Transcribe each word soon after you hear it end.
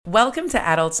Welcome to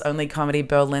Adults Only Comedy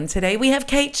Berlin. Today we have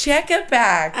Kate Checker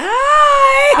back.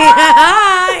 Hi!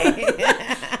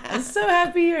 Hi! I'm so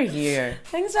happy you're here.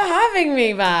 Thanks for having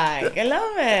me back. I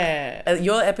love it.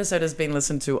 Your episode has been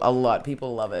listened to a lot.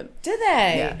 People love it. Did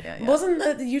they? Yeah.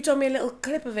 Wasn't you told me a little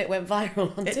clip of it went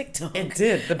viral on TikTok? It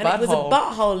did. The and butthole. it was a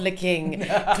butthole licking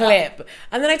clip.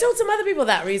 And then I told some other people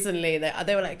that recently.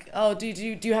 They were like, "Oh, do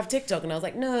you have TikTok?" And I was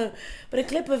like, "No." But a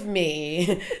clip of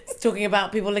me talking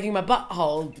about people licking my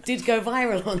butthole did go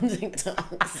viral on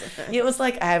TikTok. Yeah, it was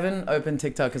like, I haven't opened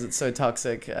TikTok because it's so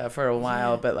toxic for a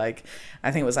while, but like,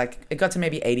 I think it was like, it got to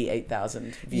maybe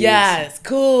 88,000 views. Yes,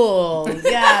 cool.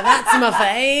 Yeah, that's my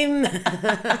fame.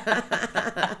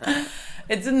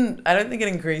 I don't think it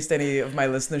increased any of my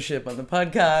listenership on the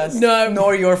podcast. No.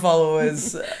 Nor your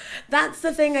followers. That's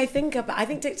the thing I think about. I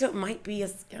think TikTok might be a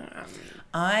scam.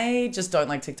 I just don't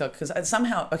like TikTok because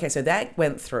somehow, okay, so that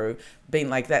went through being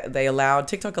like that.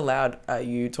 TikTok allowed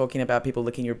you talking about people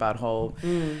licking your butthole.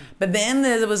 But then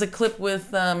there was a clip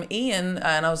with Ian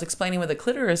and I was explaining what the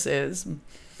clitoris is.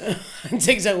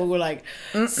 TikTok were like,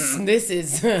 this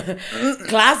is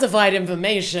classified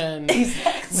information.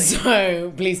 Exactly.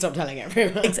 So please stop telling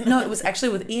everyone. No, it was actually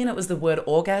with Ian, it was the word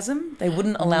orgasm. They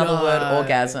wouldn't allow the word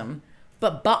orgasm.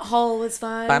 But butthole was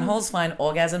fine? Butthole's fine,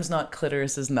 orgasm's not,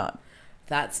 clitoris is not.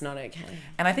 That's not okay.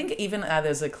 And I think even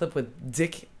there's a clip with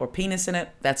dick or penis in it,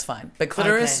 that's fine. But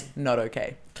clitoris, not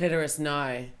okay. Clitoris,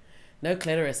 no. No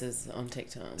clitoris is on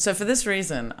TikTok. So for this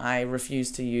reason, I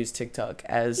refuse to use TikTok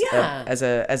as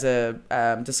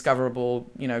a discoverable,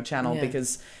 channel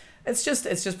because it's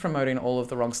just promoting all of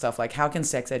the wrong stuff. Like, how can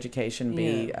sex education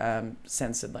be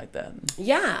censored like that?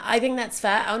 Yeah, I think that's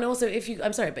fair. And also, if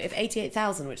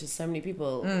 88,000, which is so many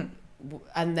people,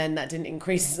 and then that didn't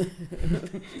increase, if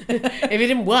it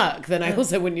didn't work, then I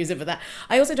also wouldn't use it for that.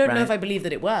 I also don't know if I believe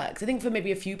that it works. I think for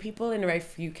maybe a few people in a very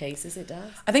few cases it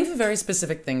does. I think for very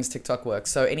specific things TikTok works.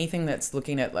 So anything that's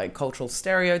looking at like cultural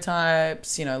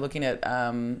stereotypes, looking at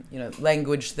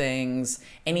language things,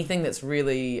 anything that's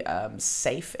really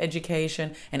safe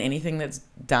education, and anything that's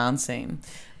dancing.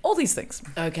 All these things.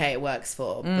 Okay, it works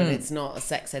for, but it's not a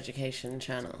sex education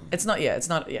channel. It's not,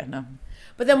 no.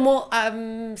 But then what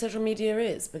social media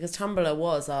is, because Tumblr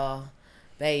was our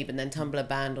babe, and then Tumblr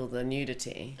banned all the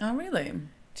nudity. Oh, really?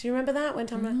 Do you remember that when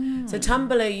Tumblr? So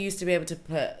Tumblr used to be able to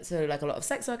put, like a lot of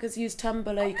sex workers use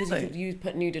Tumblr because you could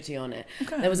put nudity on it.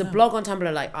 Okay, there was a blog on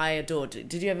Tumblr like I adored.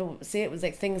 Did you ever see it? It was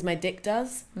like Things My Dick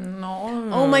Does. No.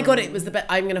 Oh my god, it was the best.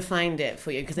 I'm gonna find it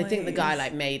for you because I think the guy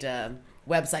like made a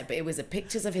website, but it was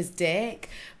pictures of his dick,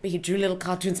 but he drew a little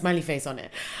cartoon smiley face on it.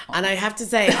 And I have to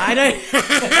say, I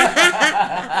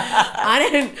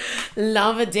don't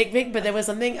love a dick pic, but there was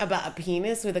something about a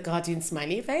penis with a cartoon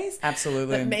smiley face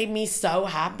Absolutely. that made me so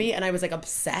happy, and I was like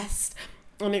obsessed.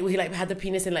 And he like had the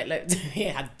penis in like he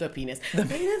had the penis,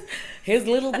 his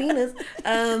little penis.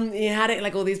 He had it in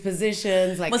like all these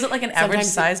positions. Like, was it like an average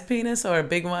size penis or a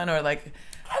big one, or like?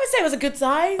 I would say it was a good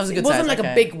size. It wasn't like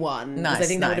a big one. Nice, I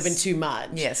think that would have been too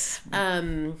much. Yes.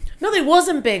 No, it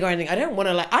wasn't big or anything. I don't want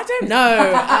to I don't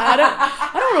know.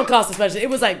 I don't want to cast aspersions. It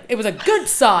was a good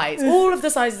size. All of the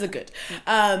sizes are good.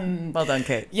 Well done,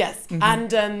 Kate. Yes.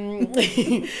 And and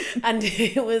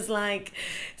it was like,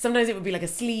 sometimes it would be like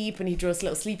asleep and he'd draw a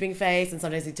little sleeping face, and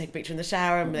sometimes he'd take a picture in the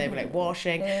shower and they were like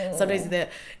washing. Sometimes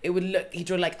he'd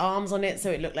draw like arms on it, so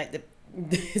it looked like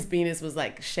his penis was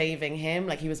like shaving him,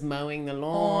 like he was mowing the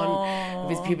lawn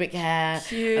with his pubic hair.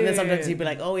 Cute. And then sometimes he'd be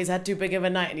like, oh, he's had too big of a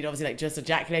night, and he'd obviously like just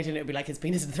ejaculated, and it would be like his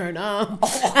penis had thrown up.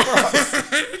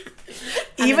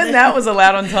 Even that was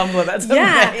allowed on Tumblr. That's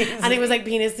amazing. And it was like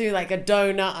penis through like a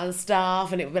donut and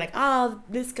stuff, and it would be like, oh,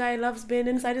 this guy loves being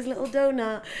inside his little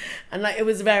donut, and like it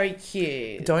was very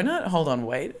cute. Donut? Hold on,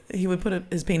 wait. He would put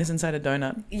his penis inside a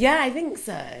donut. Yeah, I think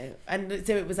so. And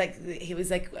so it was like he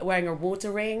was like wearing a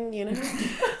water ring,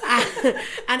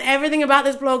 and everything about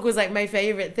this blog was like my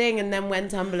favorite thing. And then when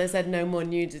Tumblr said no more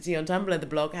nudity on Tumblr, the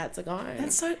blog had to go.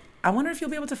 That's so. I wonder if you'll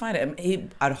be able to find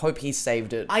it. I'd hope he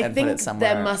saved it. I and think put it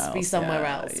somewhere there must be else. somewhere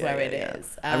else where it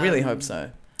is. I really hope so.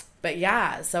 But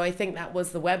yeah, so I think that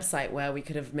was the website where we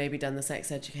could have maybe done the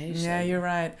sex education. Yeah, you're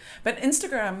right. But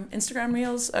Instagram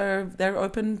Reels they're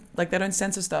open, like they don't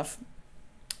censor stuff.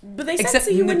 But they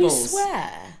censor you when you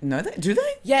swear. No, do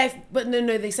they? Yeah, but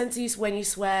no, they censor you when you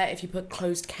swear if you put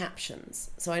closed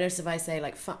captions. So I notice if I say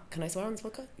like fuck, can I swear on this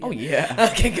podcast? Yeah. Oh yeah.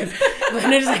 Okay, good. But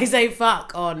I notice if I say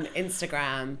fuck on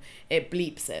Instagram, it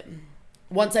bleeps it.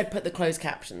 Once I put the closed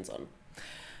captions on.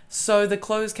 So the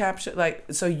closed caption,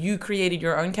 so you created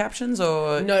your own captions,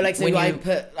 or no? Like, so I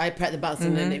press the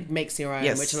button and it makes your own,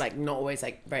 yes. which are like not always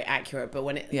like very accurate. But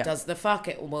when it does the fuck,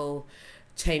 it will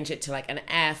change it to like an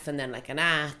F and then like an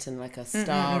at and like a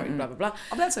star and blah blah blah.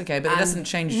 Oh, that's okay, but it doesn't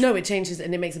change. No, it changes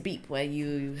and it makes a beep where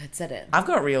you had said it. I've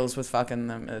got reels with fucking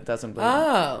them. It doesn't bleed.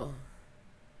 Oh.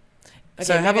 Okay,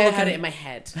 So have a maybe look I had in- it in my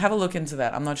head. Have a look into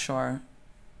that. I'm not sure.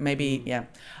 Maybe, yeah.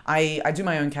 I do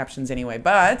my own captions anyway,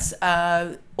 but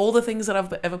all the things that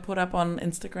I've ever put up on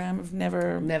Instagram have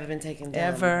never Never been taken down.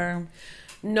 ever.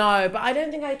 No, but I don't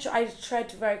think I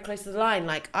tread very close to the line.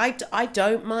 Like, I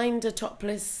don't mind a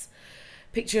topless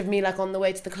picture of me, like, on the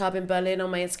way to the club in Berlin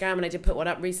on my Instagram, and I did put one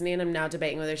up recently, and I'm now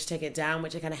debating whether I should take it down,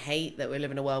 which I kind of hate, that we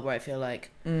live in a world where I feel like,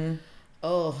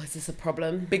 oh, is this a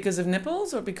problem? Because of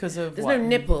nipples or because of There's what? no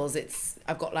nipples.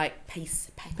 I've got, like,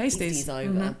 pasties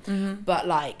over. But,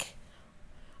 like,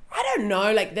 I don't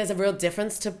know, like, there's a real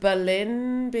difference to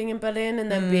being in Berlin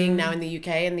and then being now in the UK,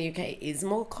 and the UK is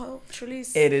more culturally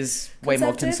It is way more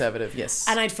conservative. conservative, yes.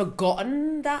 And I'd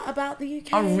forgotten that about the UK.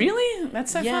 Oh, really?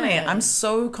 That's so funny. Yeah. I'm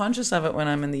so conscious of it when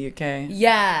I'm in the UK.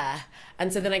 Yeah.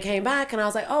 And so then I came back and I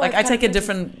was like, oh. Like, I've I kind take a of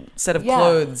different set of Yeah.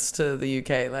 clothes to the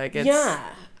UK. Like, it's... Yeah,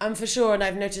 for sure. And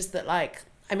I've noticed that, like,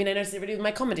 I mean, I noticed it really with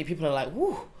my comedy. People are like,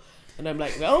 woo. And I'm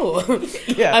like, oh.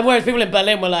 Yeah. And whereas people in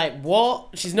Berlin were like, what?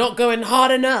 She's not going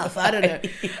hard enough. I don't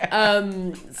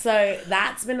know. So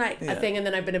that's been, like, a thing. And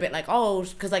then I've been a bit like, oh,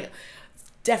 because, like,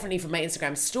 definitely for my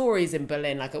Instagram stories in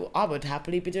Berlin, like, I would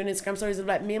happily be doing Instagram stories of,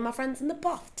 like, me and my friends in the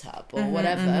bathtub or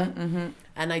whatever.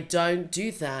 And I don't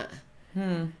do that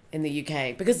in the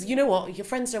UK. Because you know what? Your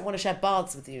friends don't want to share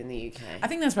baths with you in the UK. I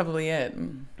think that's probably it.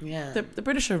 Yeah. The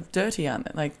British are dirty, aren't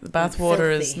they? Like, the bath water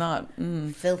is Filthy.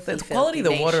 not... Filthy, The quality of the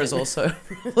filthy water is nation. also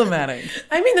problematic.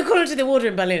 I mean, the quality of the water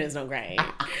in Berlin is not great.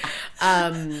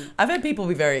 I've had people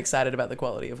be very excited about the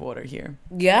quality of water here.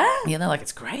 Yeah? Yeah, they're like,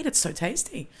 it's great, it's so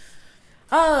tasty.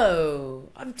 Oh,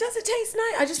 does it taste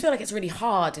nice? I just feel like it's really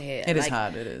hard here. It is Like,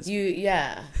 hard, it is.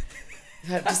 Yeah.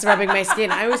 Just rubbing my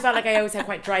skin. I always felt like I always had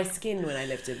quite dry skin when I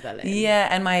lived in Berlin. Yeah,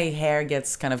 and my hair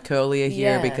gets kind of curlier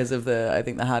here Yeah. because of I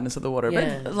think the hardness of the water.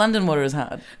 Yeah. But London water is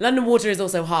hard. London water is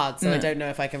also hard, so I don't know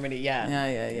if I can really, Yeah.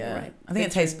 Right. I think it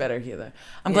It's tastes true. better here though.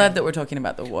 I'm glad that we're talking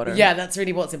about the water. Yeah, that's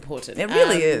really what's important. It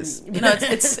really is. You know,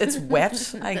 it's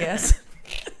wet, I guess.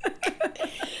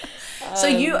 So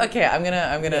I'm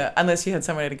gonna unless you had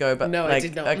somewhere to go, but No, I like,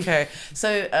 did not. Okay, so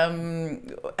It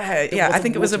I wasn't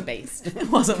think it was water-based. it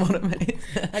wasn't water based.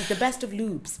 Like the best of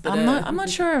lubes. But I'm not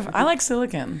sure if I like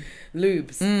silicone.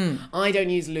 lubes. I don't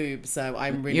use lube, so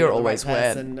I'm really You're not the always right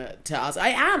wet. person to ask. I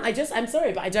am. I'm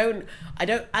sorry, but I don't.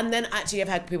 And then actually, I've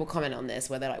had people comment on this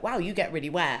where they're like, "Wow, you get really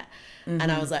wet," and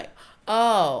I was like,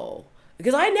 "Oh."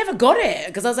 Because I never got it.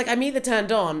 Because I was like, I'm either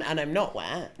turned on and I'm not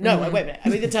wet. No, wait a minute.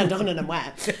 I'm either turned on and I'm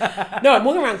wet. No, I'm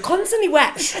walking around constantly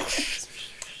wet.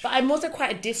 But I'm also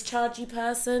quite a dischargey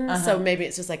person. So maybe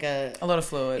it's just like a lot of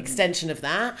fluid. extension of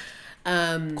that.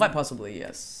 Quite possibly,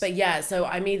 yes. But yeah, so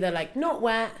I'm either like not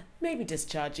wet, maybe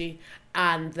dischargey,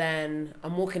 and then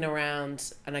I'm walking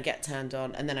around and I get turned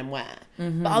on and then I'm wet.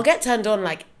 But I'll get turned on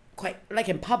like quite like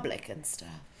in public and stuff.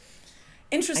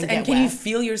 Interesting. And And get can you wet.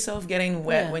 feel yourself getting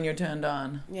wet Yeah. when you're turned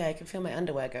on? Yeah, I can feel my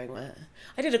underwear going wet.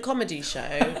 I did a comedy show.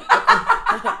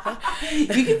 You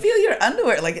can feel your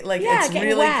underwear, like Yeah, it's getting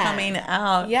really wet. coming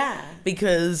out. Yeah.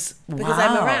 Because I'm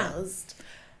wow. aroused.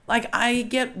 Like I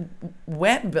get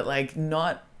wet, but like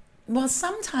not. Well,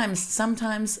 sometimes.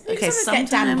 Okay, sometimes get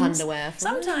damp underwear from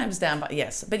it. Sometimes damp.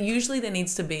 Yes, but usually there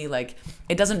needs to be like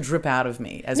it doesn't drip out of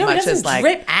me as No, it much doesn't as like.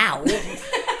 drip out.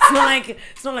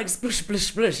 It's not like splush, splush,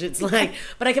 splush. It's like,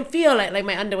 but I can feel like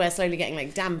my underwear slowly getting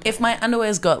like damp. If my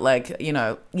underwear's got like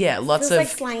lots Feels of like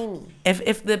slimy.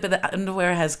 if the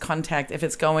underwear has contact, if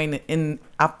it's going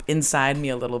up inside me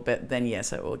a little bit, then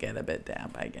yes, it will get a bit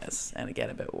damp, I guess, and get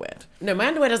a bit wet. No, my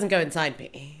underwear doesn't go inside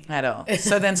me. At all.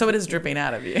 So it is dripping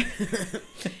out of you.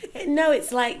 No,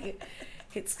 it's like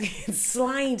it's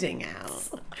sliding out.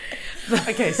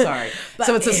 Okay, sorry.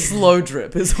 So it's a slow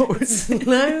drip, is what we're saying.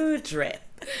 Slow drip.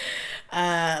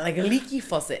 Like a leaky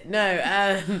faucet. No,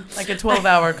 Like a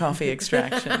 12-hour coffee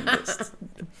extraction. Just,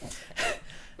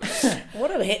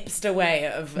 what a hipster way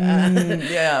of.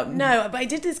 yeah. No, but I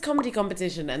did this comedy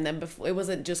competition, and then before it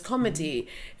wasn't just comedy;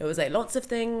 it was like lots of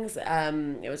things.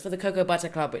 It was for the Cocoa Butter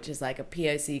Club, which is like a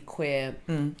POC queer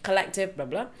collective, blah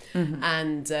blah.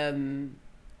 And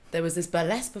there was this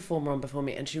burlesque performer on before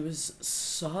me, and she was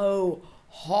so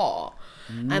hot.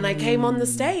 And I came on the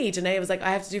stage, and I was like,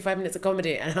 I have to do 5 minutes of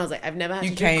comedy, and I was like, I've never had You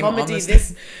to do came on comedy the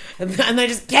this, and I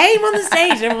just came on the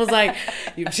stage, and everyone was like,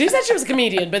 she said she was a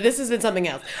comedian, but this has been something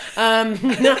else.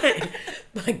 No,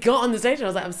 I got on the stage, and I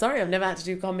was like, I'm sorry, I've never had to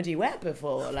do comedy wet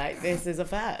before. Like, this is a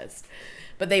first.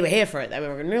 But they were here for it. They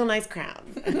were a real nice crowd.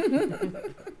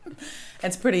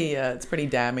 It's pretty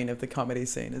damning of the comedy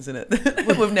scene, isn't it?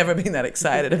 We've never been that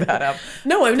excited about our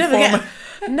No, I would never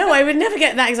performer. I would never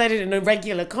get that excited in a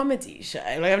regular comedy show.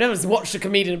 Like I've never watched a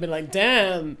comedian and been like,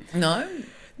 damn. No?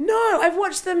 No, I've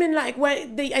watched them in like where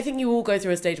I think you all go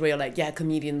through a stage where you're like, yeah,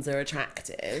 comedians are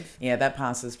attractive. Yeah, that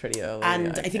passes pretty early.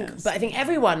 And I think, guess. but I think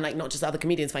everyone, like not just other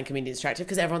comedians, find comedians attractive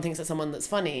because everyone thinks that someone that's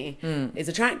funny is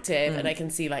attractive, and I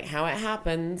can see like how it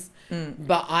happens.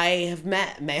 But I have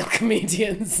met male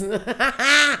comedians, and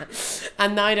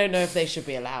I don't know if they should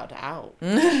be allowed out.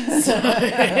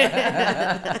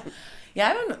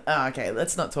 Yeah, I don't. Oh, okay,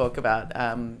 let's not talk about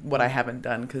what I haven't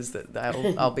done because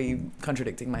I'll be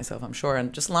contradicting myself, I'm sure,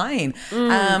 and just lying.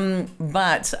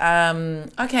 But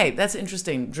okay, that's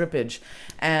interesting. Drippage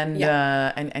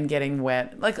and getting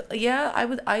wet. Like, yeah,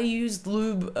 I used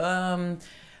lube. I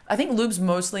think lube's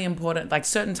mostly important. Like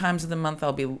certain times of the month,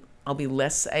 I'll be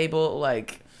less able.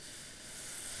 Like,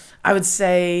 I would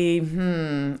say,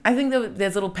 I think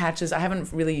there's little patches. I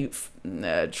haven't really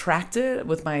tracked it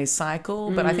with my cycle,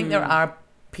 but I think there are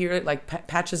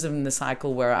patches in the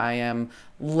cycle where I am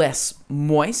less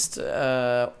moist,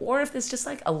 or if there's just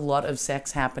like a lot of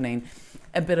sex happening,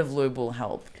 a bit of lube will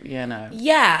help, you know.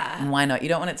 Yeah. Why not? You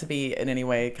don't want it to be in any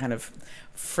way kind of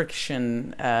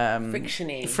frictiony,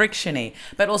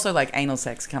 but also like anal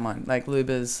sex. Come on, like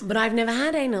lube is. But I've never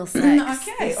had anal sex.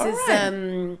 Okay, all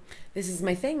right. This is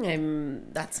my thing.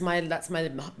 That's my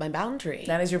boundary.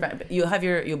 That is your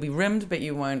you'll be rimmed, but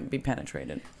you won't be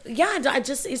penetrated. Yeah,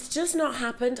 it's just not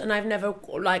happened, and I've never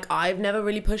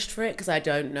really pushed for it because I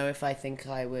don't know if I think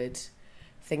I would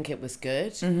think it was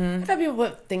good. I've had people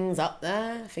put things up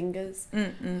there, fingers,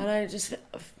 and I just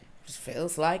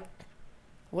feels like,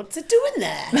 what's it doing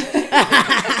there?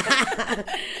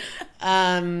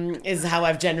 Is how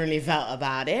I've generally felt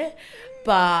about it,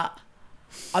 but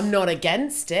I'm not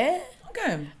against it.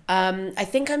 Okay. I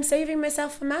think I'm saving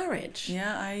myself for marriage.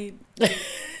 Yeah,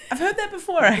 I've heard that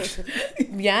before, actually.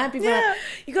 Yeah, people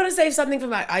you got to save something for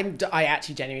marriage. I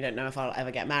actually genuinely don't know if I'll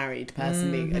ever get married,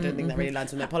 personally. I don't think that really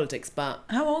aligns with my politics, but...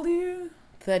 How old are you?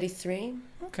 33.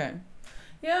 Okay.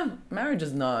 Yeah, marriage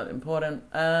is not important.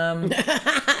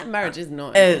 Marriage is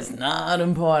not important. It's not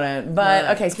important. But,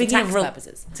 No. okay, speaking For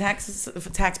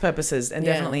tax purposes, and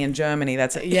definitely in Germany,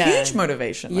 that's a huge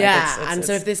motivation. Like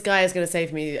so if this guy is going to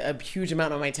save me a huge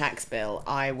amount on my tax bill,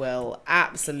 I will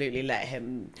absolutely let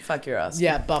him... Fuck your ass.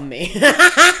 Yeah, bum me.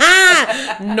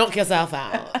 Knock yourself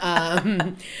out.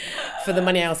 For the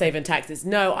money I'll save in taxes.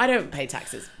 No, I don't pay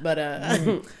taxes, but...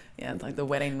 Yeah, like the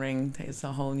wedding ring takes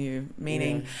a whole new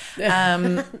meaning. I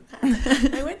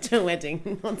went to a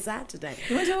wedding on Saturday.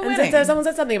 You went to a And wedding? so someone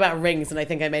said something about rings, and I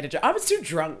think I made a joke. I was too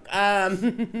drunk.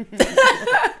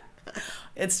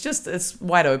 It's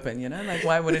wide open, you know? Like,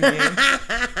 why wouldn't you?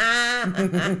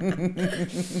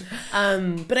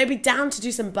 But I'd be down to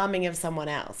do some bumming of someone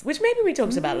else, which maybe we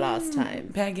talked about last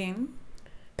time.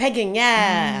 Pegging,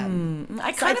 yeah.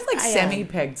 I kind of like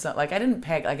semi-pegged. So, like I didn't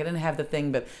peg, like I didn't have the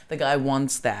thing, but the guy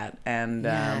wants that, and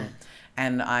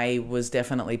I was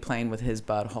definitely playing with his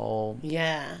butthole.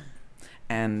 Yeah.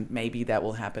 And maybe that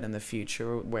will happen in the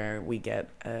future where we get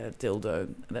a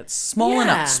dildo that's small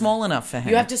enough for him.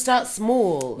 You have to start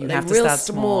small. You like have to real start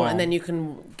small, and then you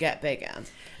can get bigger.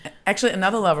 Actually,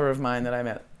 another lover of mine that I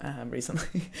met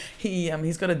recently,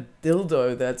 he's got a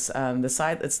dildo that's the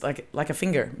side. It's like a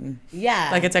finger. Yeah.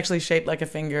 Like it's actually shaped like a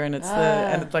finger, and it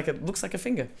looks like a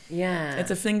finger. Yeah. It's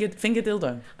a finger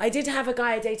dildo. I did have a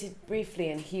guy I dated briefly,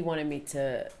 and he wanted me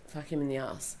to fuck him in the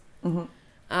ass. Mm-hmm.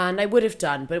 And I would have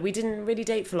done, but we didn't really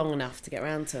date for long enough to get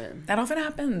around to him. That often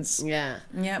happens. Yeah.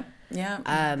 Yep. Yeah.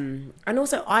 And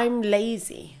also, I'm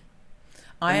lazy.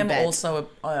 I am also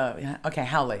okay.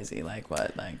 How lazy? Like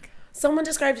what? Like someone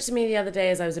described it to me the other day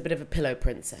as I was a bit of a pillow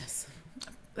princess.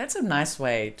 That's a nice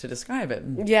way to describe it.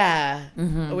 Yeah.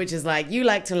 Mm-hmm. Which is like, you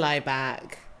like to lie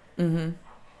back. Mm-hmm.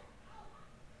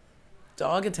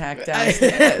 Dog attack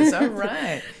downstairs. All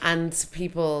right. And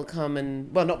people come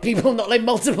and, well, not like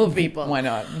multiple people. Why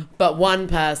not? But one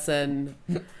person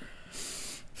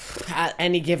at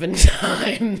any given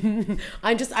time.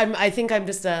 I think I'm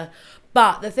just a,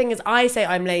 but the thing is, I say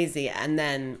I'm lazy, and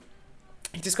then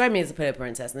he described me as a pillow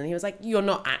princess, and then he was like, you're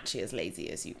not actually as lazy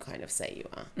as you kind of say you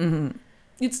are. Mm-hmm.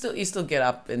 You still get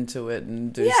up into it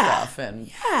and do stuff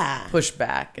and push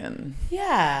back and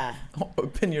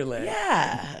open your legs.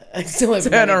 Yeah, I still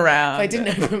turn around. If I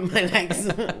didn't open my legs,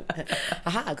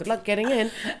 aha, good luck getting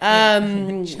in.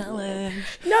 Challenge.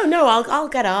 No, I'll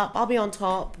get up. I'll be on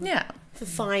top. Yeah. for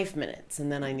 5 minutes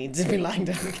and then I need to be lying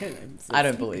down again. I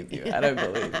don't believe you. I don't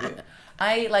believe you.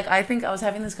 I think I was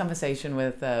having this conversation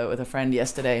with a friend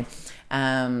yesterday,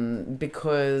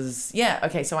 because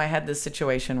okay, so I had this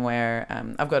situation where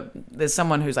there's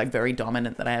someone who's like very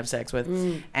dominant that I have sex with,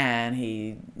 and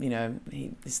he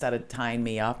started tying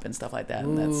me up and stuff like that,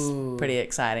 and that's pretty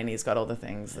exciting. He's got all the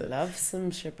things that Love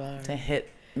some shibari. to hit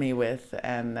me with,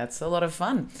 and that's a lot of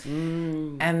fun.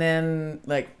 And then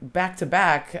like back to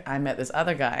back, I met this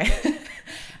other guy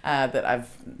that I've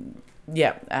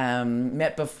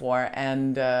met before,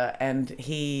 and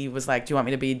he was like, do you want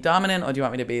me to be dominant or do you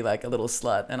want me to be like a little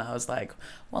slut? And I was like,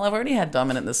 well, I've already had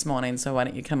dominant this morning, so why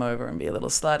don't you come over and be a little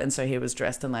slut? And so he was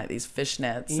dressed in like these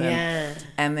fishnets,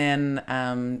 and then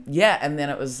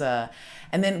it was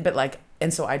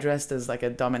and so I dressed as like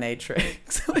a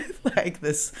dominatrix with like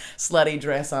this slutty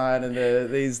dress on and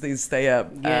these stay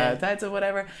up tights or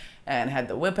whatever, and had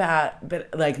the whip out. But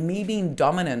like me being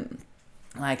dominant,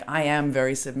 like I am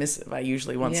very submissive. I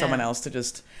usually want someone else to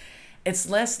just, it's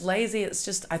less lazy. It's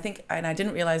just, I think, and I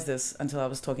didn't realize this until I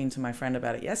was talking to my friend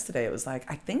about it yesterday. It was like,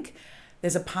 I think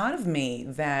there's a part of me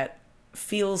that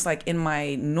feels like in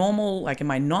my normal, like in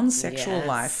my non-sexual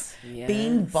life,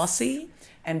 being bossy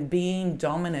and being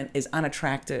dominant is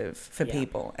unattractive for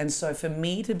people. And so for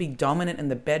me to be dominant in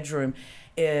the bedroom,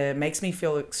 it makes me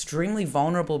feel extremely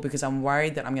vulnerable because I'm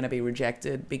worried that I'm going to be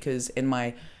rejected, because in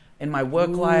my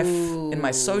work life, in my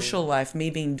social life,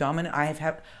 me being dominant,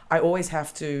 I always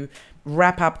have to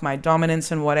wrap up my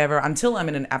dominance and whatever until I'm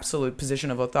in an absolute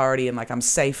position of authority and like I'm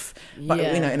safe, but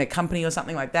in a company or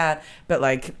something like that. But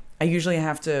like I usually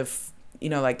have to,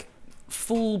 like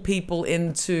fool people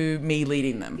into me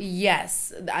leading them.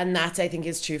 Yes, and that I think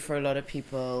is true for a lot of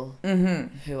people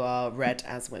who are read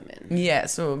as women. Yeah,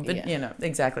 so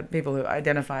exactly, people who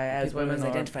identify as women.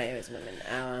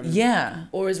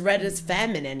 Or as read as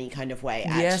femme in any kind of way.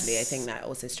 Actually, I think that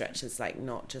also stretches like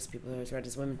not just people who are read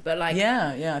as women, but like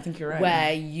I think you're right.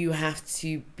 Where you have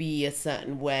to be a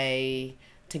certain way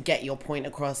to get your point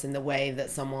across in the way that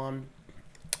someone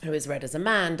who is read as a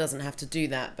man doesn't have to do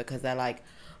that, because they're like,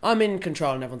 I'm in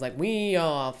control, and everyone's like, we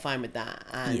are fine with that.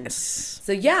 And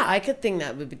so I could think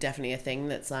that would be definitely a thing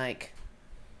that's like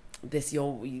this.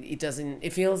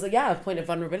 It feels like a point of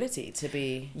vulnerability to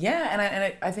be.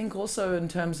 And I think also in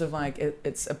terms of like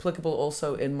it's applicable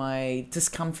also in my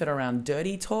discomfort around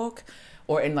dirty talk,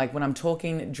 or in like when I'm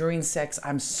talking during sex,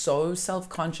 I'm so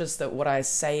self-conscious that what I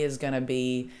say is gonna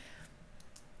be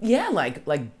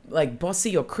like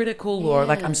bossy or critical, or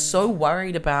like I'm so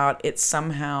worried about it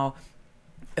somehow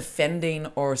offending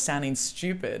or sounding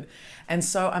stupid. And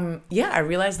so I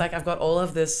realized like I've got all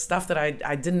of this stuff that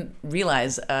I didn't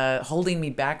realize holding me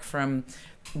back from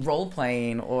role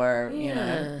playing or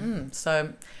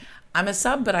so I'm a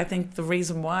sub, but I think the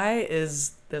reason why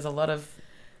is there's a lot of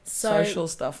social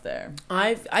stuff there.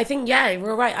 I think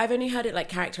we're right. I've only heard it like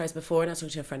characterized before, and I was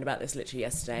talking to a friend about this literally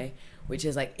yesterday, which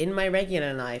is like in my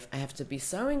regular life I have to be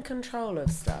so in control of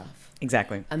stuff.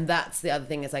 Exactly. And that's the other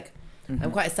thing, is like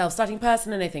I'm quite a self-starting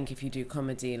person, and I think if you do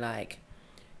comedy, like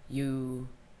you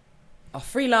are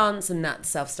freelance and that's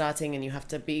self-starting, and you have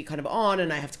to be kind of on,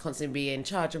 and I have to constantly be in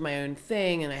charge of my own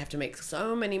thing, and I have to make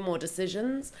so many more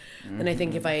decisions than I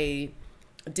think if I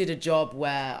did a job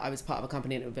where I was part of a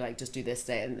company and it would be like, just do this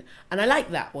day, and I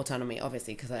like that autonomy,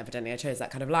 obviously, because evidently I chose that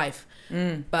kind of life.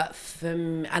 But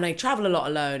and I travel a lot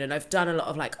alone, and I've done a lot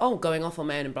of like going off on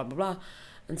my own and blah blah blah,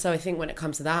 and so I think when it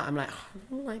comes to that, I'm like,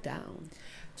 I'll lie down.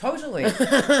 Totally.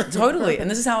 And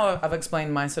this is how I've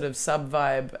explained my sort of sub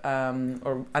vibe,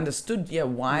 or understood,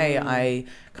 why I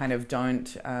kind of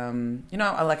don't,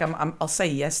 I'll say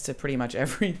yes to pretty much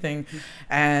everything,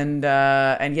 and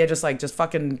just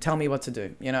fucking tell me what to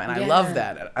do, and I love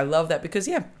that. I love that because,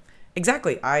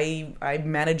 exactly. I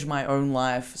manage my own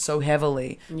life so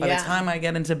heavily. By the time I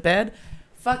get into bed,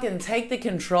 fucking take the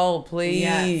control, please.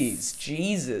 Yes.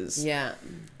 Jesus. Yeah.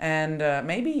 And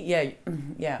maybe,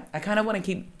 I kind of want to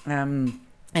keep, and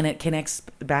it connects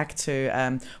back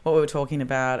to what we were talking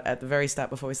about at the very start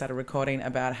before we started recording,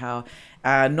 about how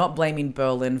not blaming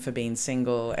Berlin for being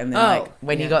single. And then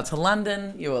when you got to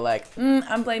London, you were like,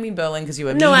 I'm blaming Berlin because you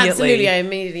immediately... No, absolutely. I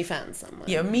immediately found someone.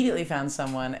 You immediately found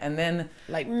someone. And then...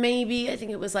 Like maybe, I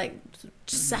think it was like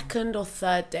second or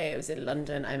third day I was in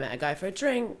London, I met a guy for a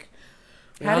drink.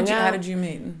 How did you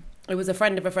meet? It was a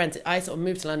friend of a friend. I sort of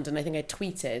moved to London. I think I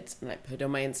tweeted and like put it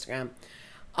on my Instagram,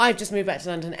 I've just moved back to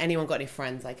London. Anyone got any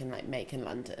friends I can like make in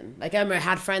London? Like I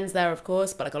had friends there, of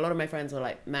course, but like a lot of my friends were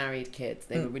like married, kids.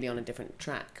 They were really on a different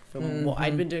track from what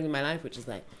I'd been doing in my life, which is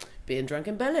like being drunk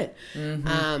in Berlin.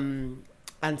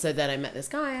 And so then I met this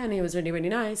guy, and he was really, really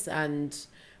nice, and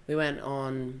we went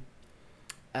on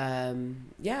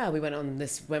we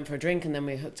went for a drink, and then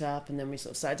we hooked up, and then we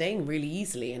sort of started dating really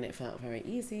easily, and it felt very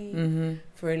easy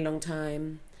for a long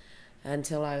time,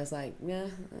 until I was like,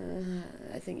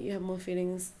 I think you have more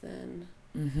feelings than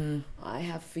I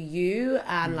have for you,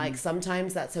 and like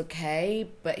sometimes that's okay,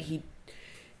 but he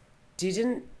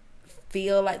didn't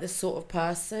feel like the sort of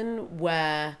person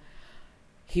where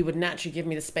he would naturally give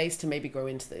me the space to maybe grow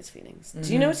into those feelings.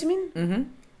 Do you know what I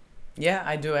mean? Yeah,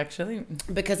 I do actually.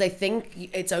 Because I think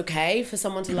it's okay for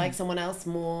someone to like someone else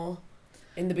more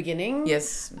in the beginning.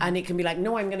 Yes. And it can be like,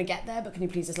 no, I'm going to get there, but can you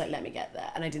please just like let me get there?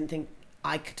 And I didn't think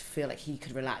I could feel like he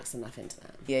could relax enough into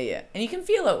that. Yeah. And you can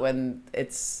feel it when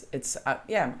it's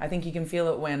I think you can feel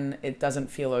it when it doesn't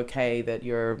feel okay that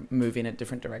you're moving a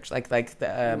different direction.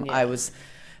 I was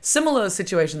similar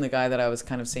situation, the guy that I was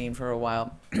kind of seeing for a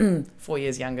while, 4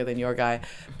 years younger than your guy,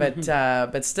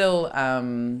 but still,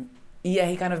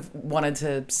 he kind of wanted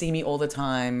to see me all the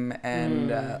time,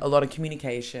 and a lot of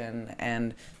communication,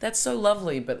 and that's so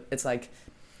lovely. But it's like,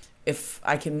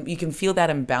 you can feel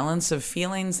that imbalance of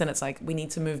feelings, then it's like, we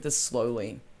need to move this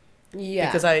slowly. Yeah.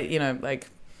 Because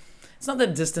it's not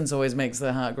that distance always makes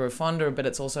the heart grow fonder, but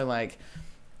it's also like,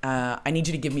 I need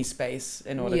you to give me space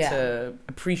in order to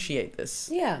appreciate this.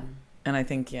 Yeah. And I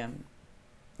think, you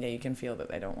can feel that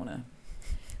they don't want to.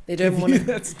 They don't want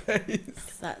that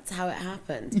space. That's how it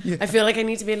happened. Yeah. I feel like I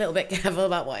need to be a little bit careful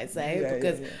about what I say,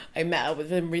 because I met up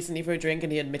with him recently for a drink,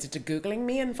 and he admitted to Googling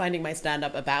me and finding my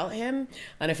stand-up about him,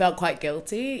 and I felt quite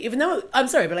guilty, even though, I'm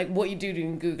sorry, but like, what you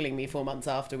doing Googling me 4 months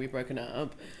after we've broken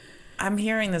up? I'm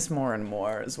hearing this more and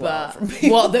more as well. From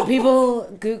people. What, that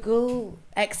people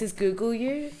exes Google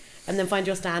you and then find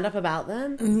your stand-up about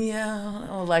them? Yeah,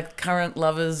 or like current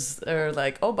lovers are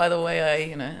like, oh, by the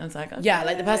way, it's like, okay. Yeah,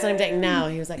 like the person I'm dating now,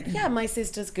 he was like, yeah, my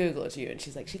sister's Googled you, and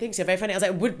she's like, she thinks you're very funny. I was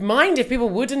like, would mind if people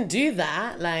wouldn't do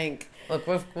that, like. Look,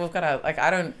 we've got to, like,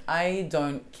 I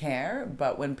don't care,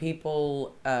 but when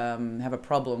people have a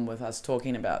problem with us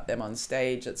talking about them on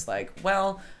stage, it's like,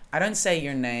 well, I don't say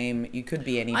your name. You could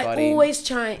be anybody. I always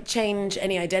change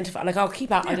any identifier. Like, I'll keep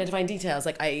out identifying details.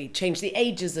 Like, I change the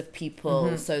ages of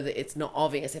people so that it's not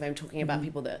obvious if I'm talking about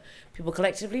people that people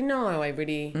collectively know. I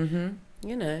really,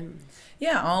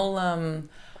 Yeah,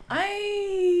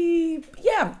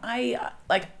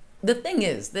 the thing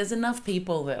is, there's enough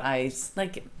people that I,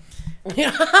 like...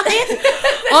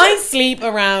 I sleep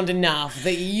around enough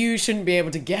that you shouldn't be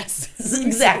able to guess.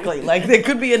 Exactly. Like, there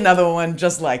could be another one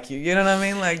just like you. You know what I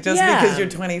mean? Like, just because you're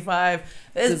 25,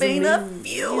 there's been a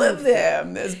few of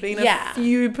them. There's been a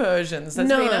few Persians. There's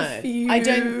been a few. I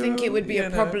don't think it would be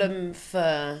a problem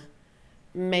for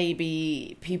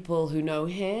maybe people who know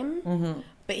him.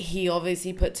 But he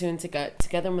obviously put two and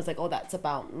together and was like, oh, that's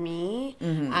about me.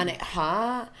 And it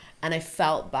hurt. And I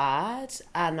felt bad.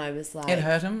 And I was like... It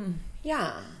hurt him?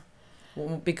 Yeah.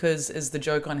 Well, because is the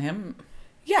joke on him?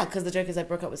 Yeah, because the joke is I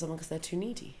broke up with someone because they're too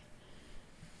needy.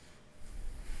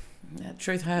 Yeah,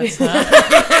 truth hurts, huh?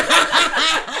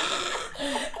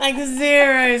 Like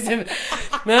zeros.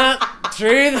 No,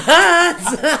 truth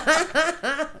hurts.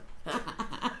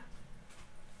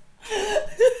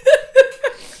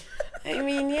 I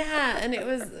mean, and it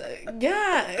was,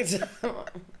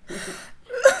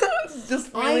 It's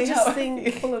just really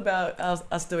I feel about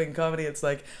us doing comedy. It's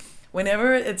like,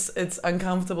 whenever it's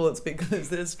uncomfortable, it's because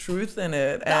there's truth in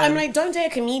it. And I'm like, don't date a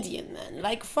comedian then.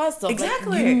 Like, first off,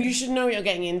 exactly. Like, you should know what you're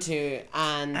getting into.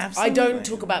 And absolutely. I don't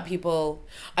talk about people.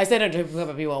 I say I don't talk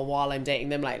about people while I'm dating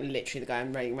them. Like, literally, the guy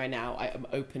I'm dating right now, I am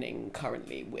opening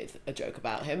currently with a joke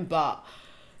about him, but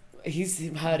he's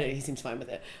heard it. He seems fine with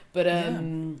it. But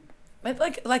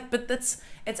but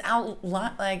it's out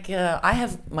like I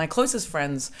have my closest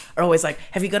friends are always like,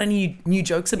 have you got any new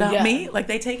jokes about me? Like,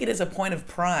 they take it as a point of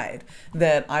pride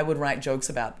that I would write jokes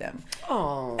about them.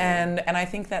 Oh. And I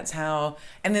think that's how.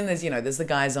 And then there's the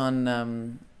guys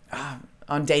on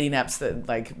dating apps that,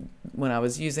 like, when I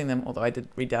was using them, although I did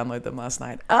re-download them last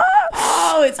night.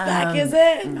 Oh, it's back, is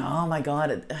it? Oh my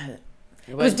god.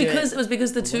 It was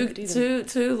because the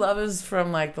two lovers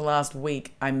from like the last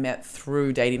week I met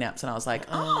through dating apps, and I was like,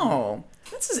 oh,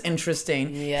 this is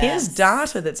interesting. Yes. Here's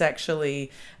data that's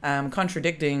actually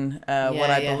contradicting what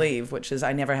I believe, which is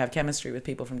I never have chemistry with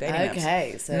people from dating apps.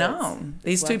 Okay, so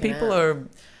these two people are.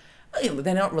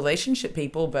 They're not relationship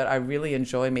people, but I really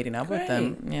enjoy meeting up with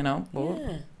them.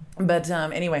 But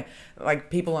anyway, like,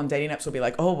 people on dating apps will be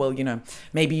like, oh, well,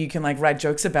 maybe you can like write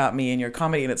jokes about me in your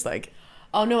comedy, and it's like.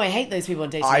 Oh no, I hate those people on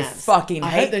dating apps. I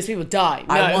hope those people die.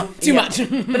 No, too much.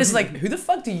 But it's like, who the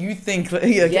fuck do you think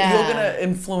you're gonna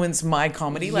influence my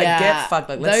comedy? Like, get fucked.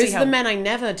 Like, let's those see are the men I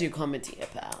never do comedy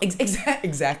about.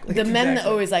 Exactly. The men that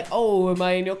are always like, oh, am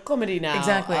I in your comedy now?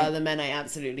 Exactly. Are the men I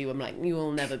absolutely am like, you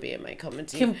will never be in my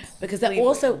comedy. Because they're Completely.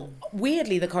 also,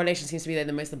 weirdly, the correlation seems to be they're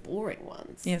the most boring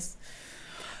ones. Yes.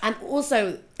 And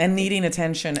also... And needing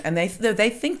attention. And they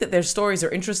think that their stories are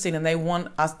interesting and they want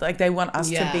us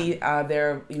to be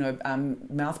their,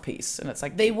 mouthpiece. And it's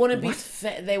like... They want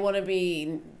to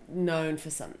be known for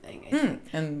something, I think.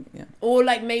 And, yeah. Or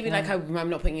like, maybe like,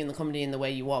 I'm not putting you in the comedy in the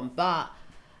way you want, but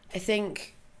I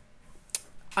think...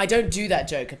 I don't do that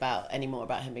joke anymore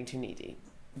about him being too needy.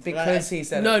 Because he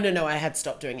said No, I had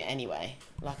stopped doing it anyway.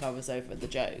 Like, I was over the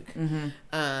joke.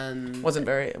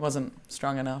 it wasn't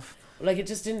strong enough. Like, it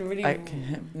just didn't really...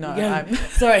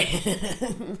 Sorry.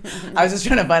 I was just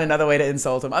trying to find another way to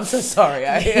insult him. I'm so sorry.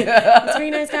 He's a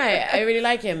really nice guy. I really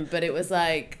like him, but it was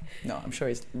like... No, I'm sure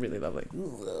he's really lovely.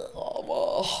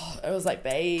 It was like,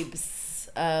 babes.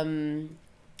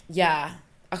 Yeah.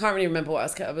 I can't really remember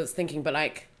what I was thinking, but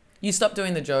like... You stopped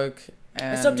doing the joke.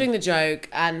 I stopped doing the joke,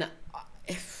 and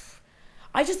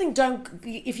I just think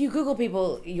if you Google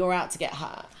people, you're out to get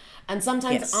hurt. And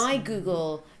sometimes I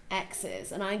Google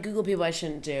exes, and I Google people I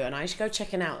shouldn't do, and I should go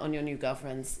checking out on your new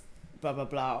girlfriend's blah, blah,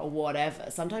 blah, or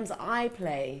whatever. Sometimes I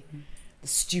play the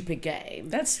stupid game.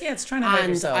 It's trying to hurt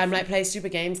yourself. I'm like, play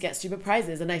stupid games, get stupid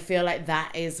prizes, and I feel like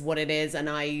that is what it is, and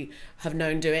I have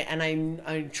known do it, and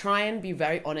I try and be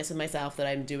very honest with myself that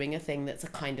I'm doing a thing that's a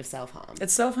kind of self-harm.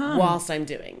 It's self-harm. Whilst I'm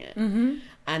doing it.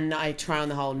 And I try on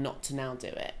the whole not to now do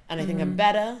it. And I think I'm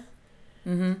better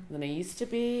than I used to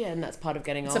be, and that's part of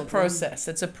getting older.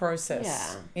 It's a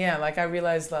process. Yeah, like I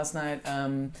realized last night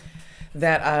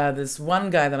that this one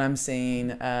guy that I'm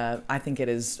seeing, I think it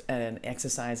is an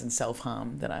exercise in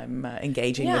self-harm that I'm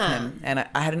engaging with him. And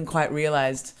I hadn't quite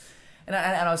realized, and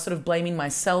I was sort of blaming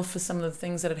myself for some of the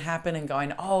things that had happened and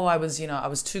going, I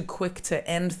was too quick to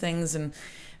end things. And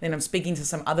then I'm speaking to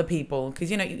some other people because,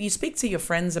 you speak to your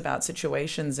friends about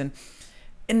situations, and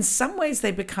in some ways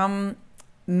they become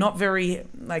not very,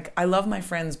 like, I love my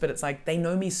friends, but it's like they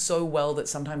know me so well that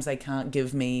sometimes they can't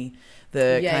give me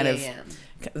the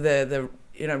the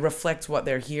reflect what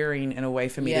they're hearing in a way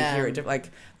for me to hear it. Like,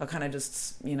 I'll kind of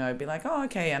just, be like, oh,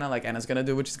 okay, Anna, like, Anna's going to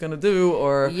do what she's going to do,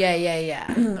 or...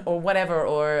 or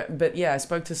whatever, but I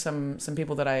spoke to some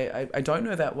people that I don't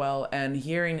know that well, and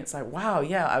hearing, it's like, wow,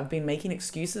 I've been making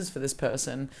excuses for this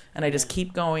person, and I just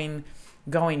keep going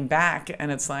back,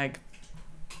 and it's like...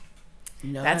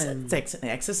 No. It's an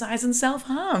exercise in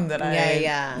self-harm that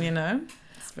I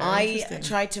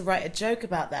tried to write a joke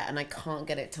about that and I can't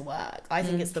get it to work. I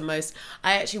think it's the most...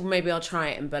 maybe I'll try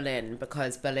it in Berlin,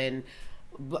 because Berlin,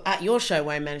 at your show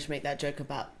where I managed to make that joke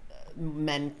about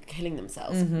men killing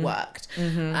themselves, worked.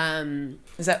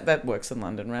 Is that works in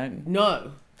London, right?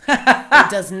 No,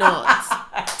 it does not.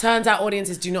 Turns out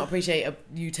audiences do not appreciate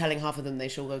you telling half of them they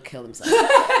should go kill themselves.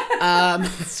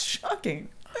 It's shocking.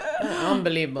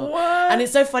 Unbelievable. What? And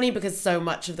it's so funny because so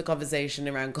much of the conversation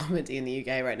around comedy in the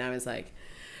UK right now is like,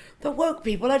 the woke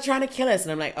people are trying to kill us.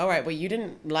 And I'm like, all right, well, you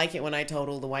didn't like it when I told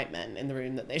all the white men in the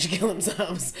room that they should kill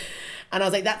themselves. And I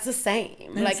was like, that's the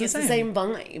same. It's the same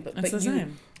vibe. But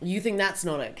you think that's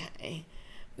not okay.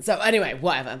 So anyway,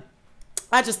 whatever.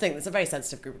 I just think there's a very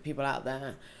sensitive group of people out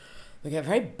there who get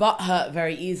very butthurt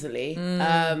very easily.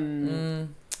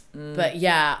 But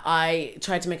yeah, I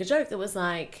tried to make a joke that was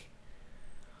like,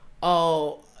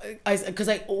 because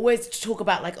I always talk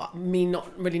about like me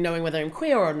not really knowing whether I'm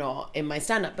queer or not in my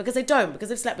stand-up, because I don't,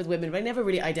 because I've slept with women, but I never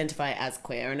really identify as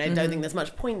queer, and I don't think there's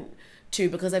much point to,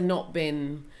 because I've not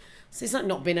been... So it's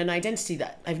not been an identity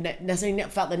that I've necessarily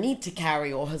felt the need to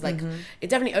carry, or has like... It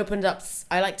definitely opened up...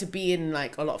 I like to be in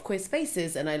like a lot of queer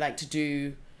spaces, and I like to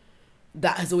do...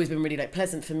 That has always been really like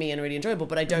pleasant for me and really enjoyable,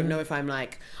 but I don't know if I'm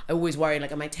like... I always worry,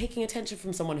 like, am I taking attention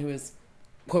from someone who is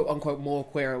quote unquote more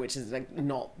queer, which is like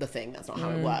not the thing. That's not how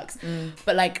it works.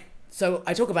 But like, so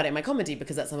I talk about it in my comedy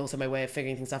because that's also my way of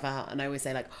figuring things stuff out. And I always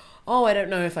say like, I don't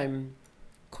know if I'm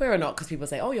queer or not, because people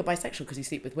say, you're bisexual because you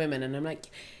sleep with women, and I'm like,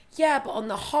 yeah, but on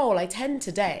the whole I tend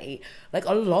to date like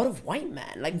a lot of white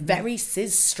men, like very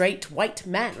cis straight white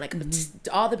men, like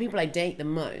are the people I date the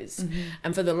most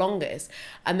and for the longest.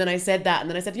 And then I said that, and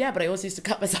then I said, yeah, but I also used to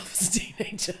cut myself as a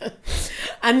teenager.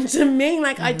 And to me,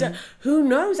 like, I don't, who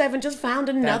knows, I haven't just found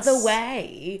another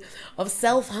way of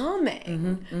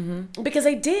self-harming because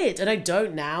I did, and I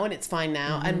don't now, and it's fine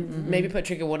now. And maybe put a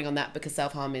trigger warning on that, because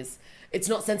self-harm is, it's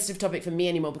not a sensitive topic for me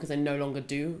anymore because I no longer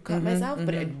do cut myself,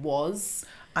 but it was.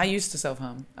 I used to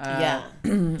self-harm.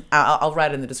 I'll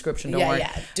write it in the description, don't worry.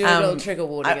 Yeah, do a little trigger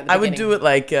warning at the beginning. I would do it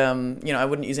like, I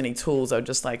wouldn't use any tools. I would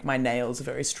just like, my nails are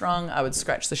very strong. I would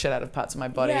scratch the shit out of parts of my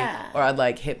body. Yeah. Or I'd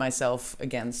like hit myself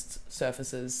against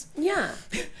surfaces. Yeah.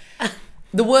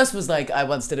 The worst was like I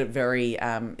once did it very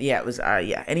it was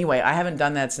anyway, I haven't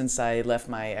done that since I left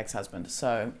my ex-husband,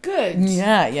 so Good.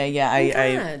 yeah I'm I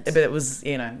glad. but it was,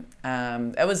 you know,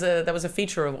 that was a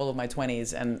feature of all of my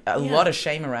 20s, and a lot of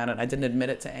shame around it. I didn't admit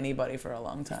it to anybody for a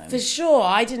long time. For sure,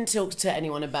 I didn't talk to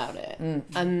anyone about it,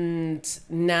 and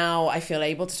now I feel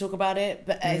able to talk about it.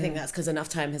 But I think that's because enough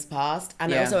time has passed,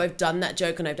 and also I've done that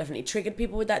joke, and I've definitely triggered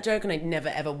people with that joke, and I never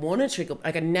ever want to trigger.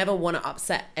 Like, I never want to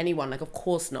upset anyone. Like, of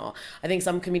course not. I think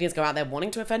some comedians go out there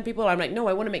wanting to offend people. I'm like, no,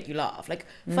 I want to make you laugh. Like,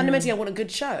 fundamentally, I want a good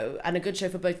show, and a good show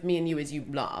for both me and you is you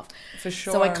laugh. For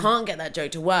sure. So I can't get that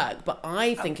joke to work, but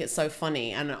I think it's so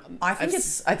funny, and I think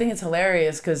it's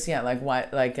hilarious because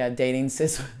dating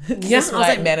cis I was white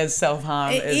like, men as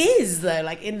self-harm it is though.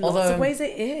 Like, in lots Although, of ways,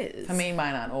 it is. For me,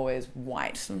 mine aren't always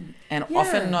white, and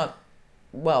often not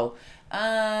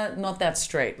that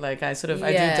straight. Like, I do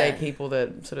date people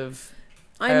that sort of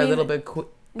are a little bit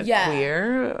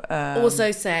queer.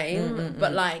 Also same,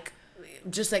 but like,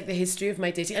 just like the history of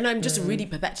my dating, and I'm just really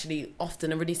perpetually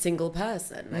often a really single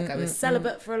person. Like, I was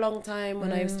celibate for a long time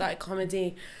when I started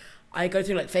comedy. I go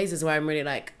through like phases where I'm really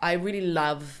like, I've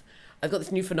got this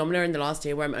new phenomena in the last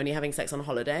year where I'm only having sex on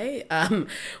holiday,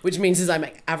 which means is I'm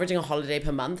like averaging a holiday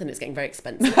per month, and it's getting very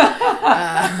expensive.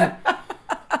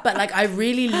 But like, I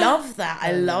really love that.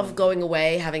 I love going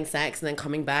away, having sex, and then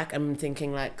coming back and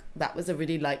thinking like, that was a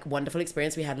really like wonderful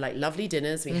experience. We had like lovely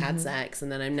dinners, we had sex,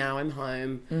 and then I'm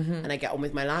home and I get on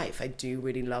with my life. I do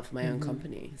really love my own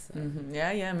company. So.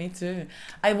 Yeah, me too.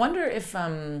 I wonder if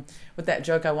with that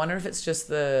joke, I wonder if it's just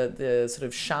the sort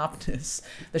of sharpness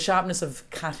of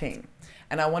cutting.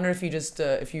 And I wonder if you just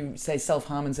if you say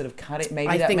self-harm instead of cutting,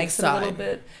 maybe that makes it a little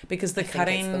bit, because the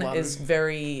cutting is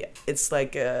very, it's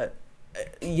like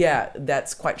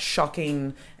that's quite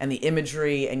shocking, and the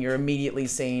imagery, and you're immediately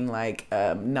seeing like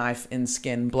knife in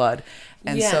skin, blood,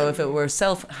 and so if it were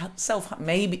self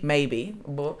maybe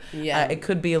it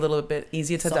could be a little bit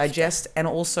easier to digest and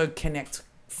also connect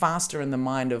faster in the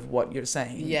mind of what you're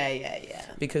saying.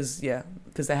 Because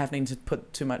they're having to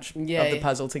put too much of the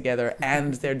puzzle together,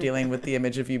 and they're dealing with the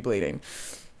image of you bleeding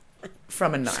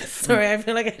from a knife. Sorry, I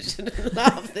feel like I shouldn't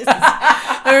laugh. This is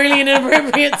a really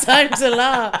inappropriate time to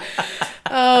laugh.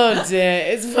 Oh dear.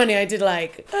 It's funny, I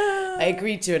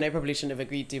agreed to, and I probably shouldn't have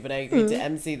agreed to, but I agreed to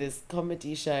MC this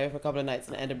comedy show for a couple of nights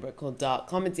in Edinburgh called Dark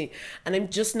Comedy, and I'm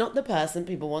just not the person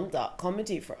people want dark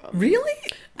comedy from.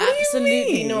 Really?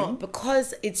 Absolutely not,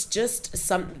 because it's just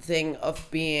something of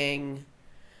being,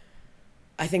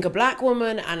 I think, a black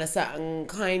woman, and a certain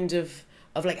kind of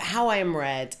like how I am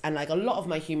read, and like a lot of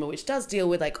my humor, which does deal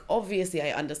with like, obviously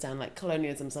I understand like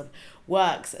colonialism stuff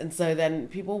works, and so then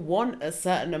people want a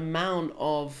certain amount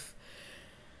of,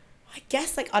 I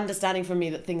guess, like understanding from me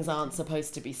that things aren't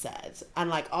supposed to be said, and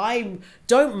like I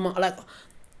don't like,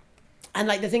 and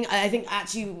like the thing, I think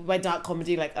actually my dark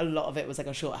comedy, like a lot of it was like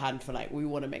a shorthand for like, we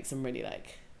want to make some really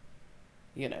like,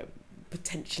 you know,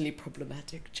 potentially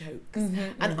problematic jokes,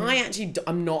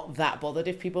 I'm not that bothered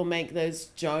if people make those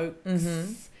jokes.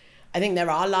 I think there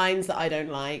are lines that I don't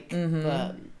like,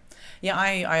 but yeah,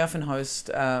 I often host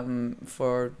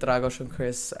for Dragos and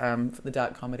Chris for the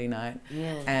Dark Comedy Night,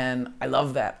 and I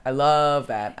love that.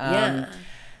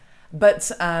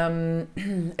 But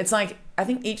it's like, I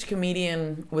think each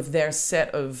comedian with their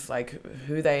set of like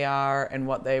who they are and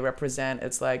what they represent,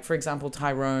 it's like, for example,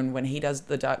 Tyrone, when he does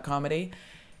the dark comedy,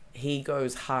 he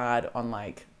goes hard on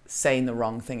like saying the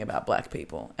wrong thing about black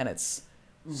people, and it's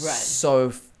so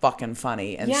fucking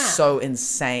funny and so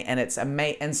insane, and it's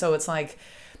amazing. And so it's like,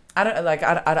 I don't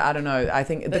know. I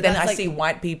think, but then I see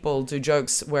white people do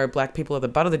jokes where black people are the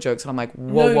butt of the jokes, and I'm like,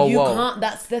 whoa. You can't.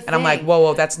 That's the thing. And I'm like,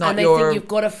 whoa, that's not your. And I think you've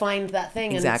got to find that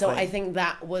thing. Exactly. And so I think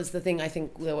that was the thing. I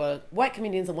think there were white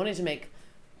comedians that wanted to make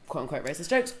quote unquote racist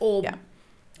jokes, or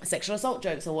sexual assault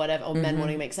jokes, or whatever, or men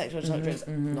wanting to make sexual assault jokes.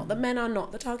 Not that men are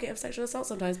not the target of sexual assault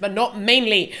sometimes, but not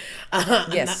mainly.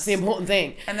 And that's the important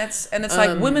thing. And it's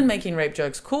like women making rape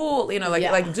jokes, cool, you know,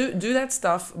 like do that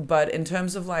stuff, but in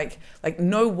terms of like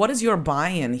no, what is your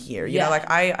buy-in here? You know, like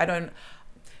I don't,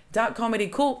 dark comedy,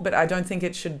 cool, but I don't think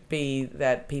it should be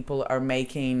that people are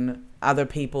making other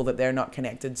people that they're not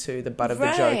connected to the butt of the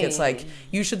joke. It's like,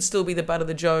 you should still be the butt of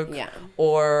the joke,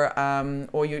 or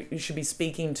you should be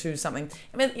speaking to something.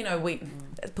 I mean, you know,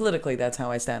 politically, that's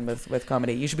how I stand with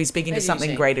comedy. You should be speaking to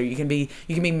something greater. You can be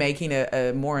making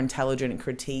a more intelligent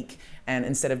critique, and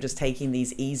instead of just taking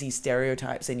these easy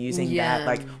stereotypes and using that,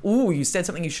 like, ooh, you said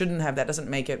something you shouldn't have. That doesn't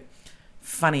make it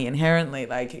funny inherently,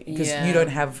 like, because you don't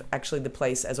have actually the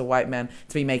place as a white man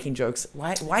to be making jokes.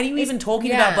 Why are you even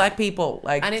talking about black people?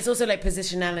 Like, and it's also like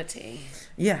positionality.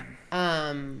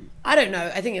 I I don't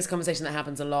know, I think it's a conversation that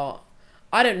happens a lot.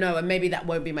 I don't know, and maybe that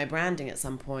won't be my branding at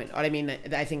some point. Or I mean,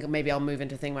 I think maybe I'll move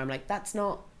into a thing where I'm like, that's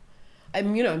not.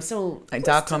 I'm still Like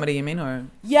dark comedy, you mean, or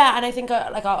yeah, and I think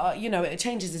it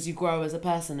changes as you grow as a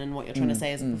person and what you're trying to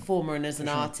say as a performer and as an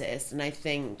artist. And I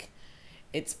think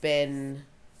it's been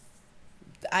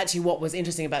actually what was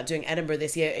interesting about doing Edinburgh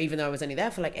this year, even though I was only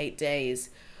there for like 8 days,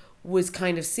 was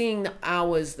kind of seeing the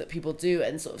hours that people do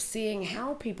and sort of seeing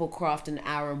how people craft an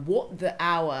hour and what the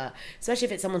hour, especially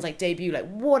if it's someone's like debut, like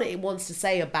what it wants to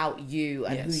say about you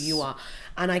and who you are.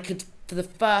 And I could, for the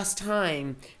first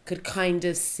time, could kind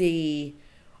of see,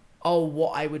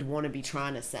 what I would want to be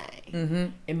trying to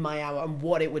say in my hour and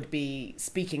what it would be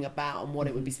speaking about and what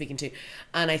it would be speaking to.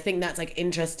 And I think that's like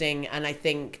interesting. And I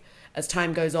think as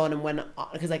time goes on and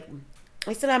because like,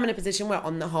 I still am in a position where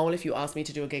on the whole, if you ask me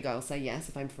to do a gig, I'll say yes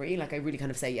if I'm free. Like I really kind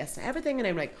of say yes to everything, and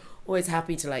I'm like always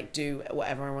happy to like do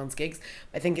whatever everyone's gigs.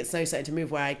 I think it's so starting to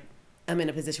move where I am in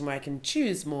a position where I can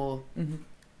choose more.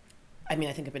 I mean,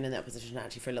 I think I've been in that position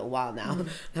actually for a little while now.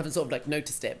 I haven't sort of like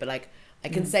noticed it, but like I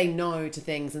can say no to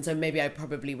things, and so maybe I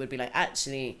probably would be like,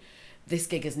 actually, this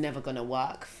gig is never gonna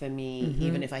work for me,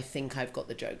 even if I think I've got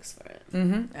the jokes for it.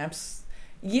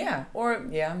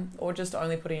 Or just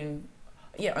only putting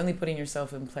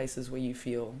yourself in places where you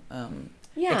feel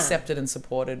accepted and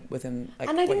supported within like,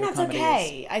 and I think what your that's comedy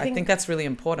okay. is. I think that's really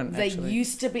important. There actually,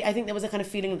 used to be, I think there was a kind of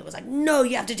feeling that was like, no,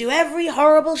 you have to do every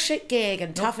horrible shit gig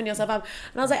and toughen yourself up.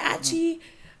 And I was like, actually,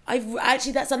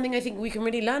 that's something I think we can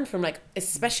really learn from, like,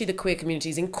 especially the queer community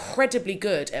is incredibly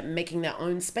good at making their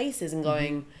own spaces and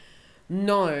going,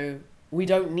 no, we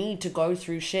don't need to go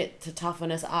through shit to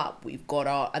toughen us up. We've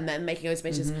got and then making those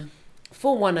spaces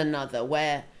for one another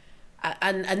where,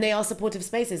 and they are supportive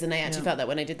spaces. And I actually felt that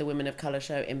when I did the Women of Colour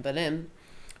show in Berlin,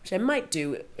 which I might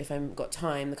do if I've got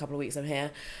time, the couple of weeks I'm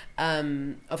here,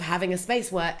 of having a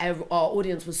space where our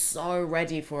audience was so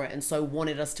ready for it and so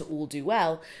wanted us to all do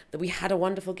well that we had a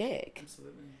wonderful gig.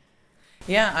 Absolutely.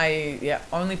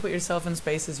 Only put yourself in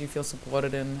spaces you feel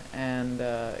supported in, and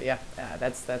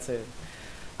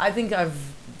I think I've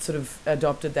sort of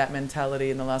adopted that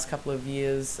mentality in the last couple of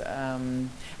years,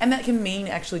 and that can mean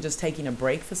actually just taking a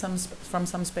break from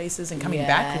some spaces and coming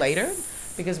back later,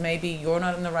 because maybe you're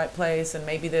not in the right place, and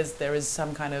maybe there is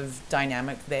some kind of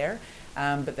dynamic there,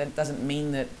 but that doesn't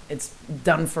mean that it's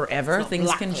done forever.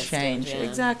 Things can change. Yeah.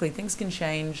 Exactly, things can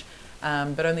change,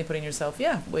 but only putting yourself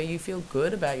where you feel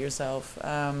good about yourself.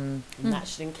 And that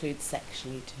should include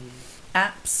sexually too.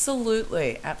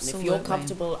 Absolutely. And if you're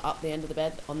comfortable up the end of the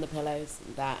bed on the pillows,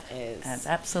 that's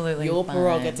absolutely your fine.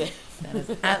 prerogative. That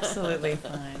is absolutely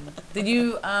fine. Did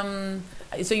you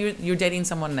so you're dating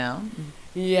someone now?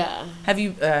 Yeah. Have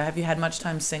you had much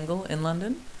time single in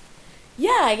London?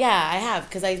 Yeah, I have,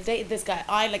 because I dated this guy.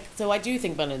 I do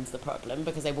think Berlin's the problem,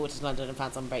 because I walked to London and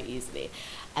found someone very easily,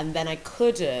 and then I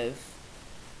could have,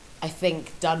 I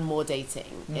think, done more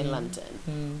dating in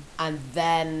London, and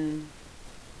then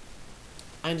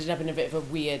I ended up in a bit of a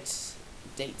weird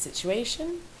date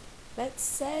situation, let's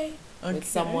say, with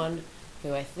someone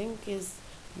who I think is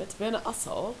meant to be an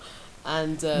asshole.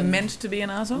 And meant to be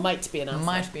an asshole? Might be an asshole.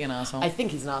 Might be an asshole. I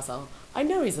think he's an asshole. I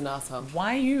know he's an asshole.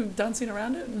 Why are you dancing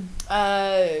around it?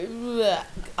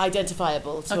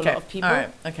 Identifiable to a lot of people. All right.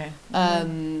 Okay.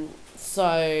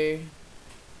 So.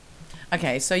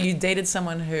 Okay, so you dated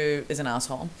someone who is an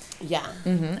asshole. Yeah.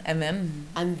 And then?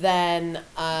 And then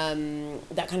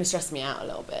that kind of stressed me out a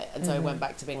little bit. And so I went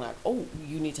back to being like, oh,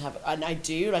 you need to have... And I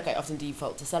do, like I often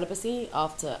default to celibacy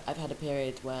after I've had a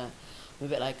period where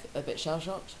I'm a bit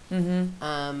shell-shocked.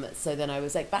 So then I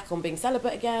was like back on being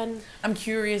celibate again. I'm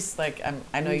curious, like,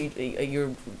 I know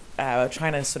you're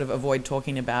trying to sort of avoid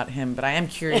talking about him, but I am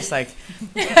curious, like...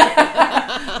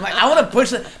 I'm like, I want to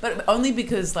push it, but only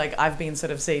because like I've been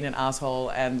sort of seen an asshole,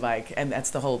 and that's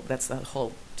the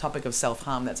whole topic of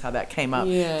self-harm. That's how that came up.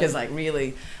 Because like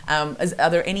really, are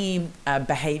there any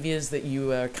behaviors that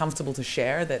you are comfortable to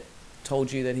share that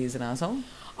told you that he's an asshole?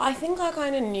 I think I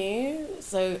kind of knew.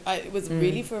 So it was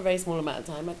really for a very small amount of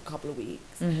time, like a couple of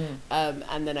weeks.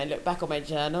 And then I looked back on my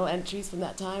journal entries from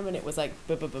that time, and it was like,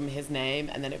 his name.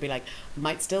 And then it'd be like,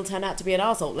 might still turn out to be an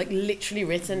arsehole, like literally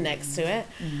written next to it.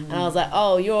 And I was like,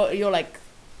 oh, your like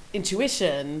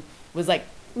intuition was like,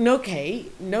 okay,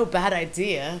 no bad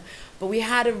idea. But we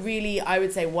had a really, I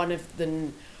would say one of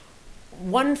the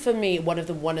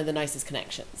nicest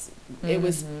connections. It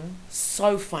was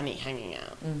so funny hanging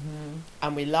out,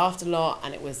 and we laughed a lot,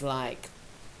 and it was like,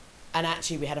 and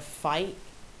actually we had a fight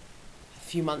a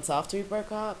few months after we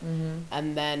broke up,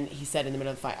 and then he said in the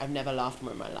middle of the fight, I've never laughed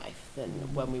more in my life than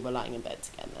when we were lying in bed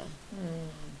together.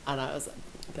 And I was like,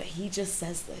 but he just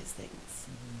says those things.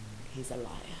 He's a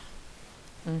liar.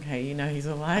 Okay, you know he's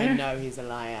a I liar. know he's a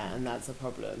liar, and that's a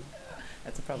problem.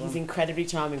 That's a problem. He's incredibly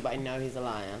charming, but I know he's a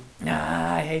liar.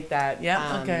 Ah, I hate that.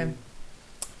 Yeah. Okay.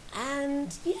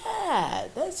 And yeah,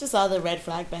 there's just other red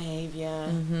flag behavior.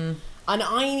 Mm-hmm. And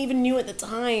I even knew at the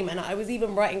time, and I was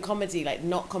even writing comedy, like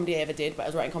not comedy I ever did, but I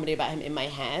was writing comedy about him in my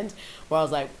head, where I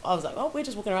was like, oh, we're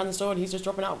just walking around the store and he's just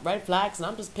dropping out red flags, and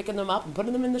I'm just picking them up and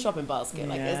putting them in the shopping basket.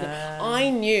 Like, I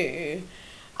knew,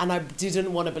 and I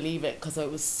didn't want to believe it because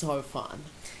it was so fun.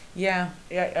 Yeah.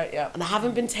 And I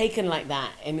haven't been taken like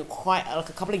that in quite like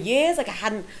a couple of years. Like, it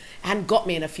hadn't got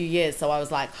me in a few years, so I was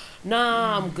like,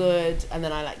 nah, I'm good. And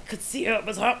then I like could see it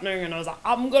was happening, and I was like,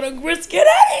 I'm gonna risk it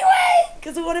anyway,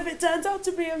 because what if it turns out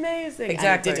to be amazing?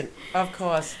 Exactly. And it didn't. Of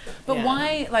course. But Yeah.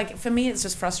 why, like, for me, it's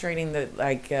just frustrating that,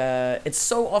 like, it's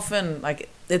so often, like,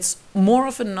 it's more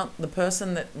often not the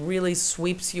person that really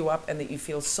sweeps you up and that you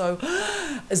feel so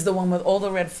is the one with all the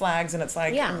red flags. And it's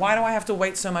like, Yeah. why do I have to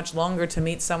wait so much longer to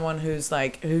meet someone who's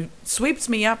like, who sweeps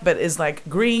me up but is like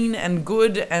green and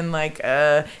good and like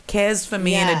cares for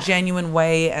me in a Yeah. genuine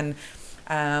way and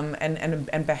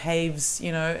behaves,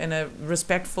 you know, in a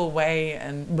respectful way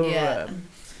and blah. Yeah.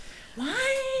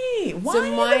 Why? Why So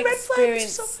are my the red flags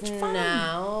experience so much fun?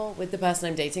 now with the person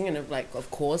I'm dating, and like, of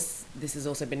course, this has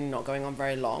also been not going on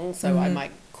very long, so I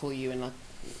might call you in like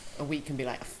a week and be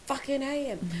like, I fucking hate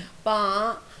him.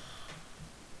 But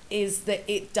is that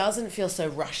it doesn't feel so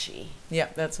rushy. Yeah,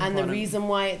 that's And important. the reason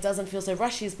why it doesn't feel so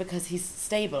rushy is because he's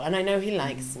stable. And I know he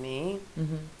likes me,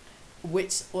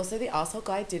 which also the arsehole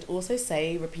guy did also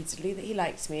say repeatedly that he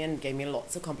liked me and gave me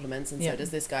lots of compliments, and Yeah. so does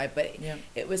this guy. But Yeah.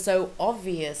 it was so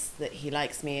obvious that he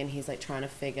likes me, and he's like trying to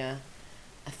figure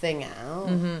a thing out.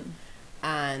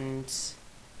 And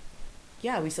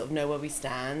yeah, we sort of know where we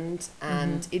stand,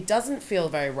 and it doesn't feel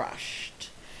very rushed.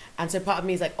 And so part of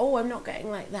me is like, oh, I'm not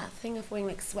getting like that thing of being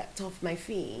like swept off my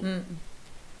feet.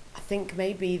 I think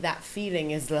maybe that feeling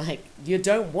is like, you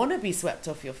don't want to be swept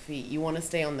off your feet. You want to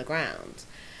stay on the ground.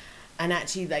 And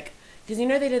actually, like, because you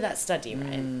know they did that study,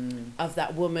 right? Of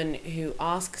that woman who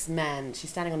asks men, she's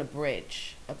standing on a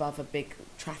bridge above a big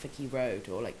trafficy road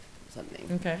or like something.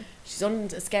 Okay. She's on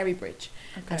a scary bridge.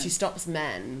 Okay. And she stops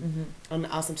men and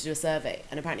asks them to do a survey.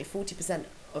 And apparently 40%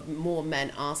 of more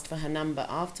men asked for her number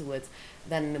afterwards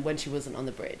than when she wasn't on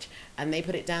the bridge. And they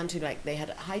put it down to like they had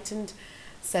a heightened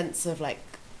sense of like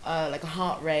a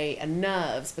heart rate and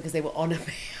nerves because they were on a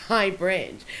high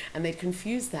bridge, and they'd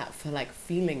confuse that for like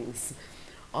feelings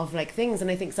of like things. And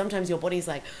I think sometimes your body's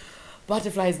like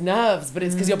butterflies, nerves, but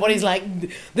it's because your body's like,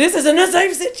 this isn't a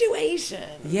safe situation.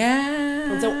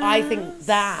 Yeah. And so I think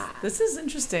that, This is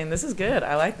interesting. This is good.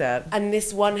 I like that. and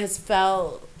this one has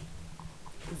felt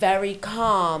very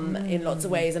calm in lots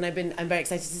of ways, and I'm very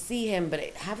excited to see him, but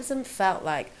it hasn't felt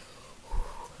like,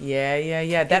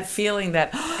 Yeah. That feeling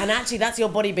that and actually that's your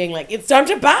body being like, it's time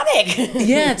to panic.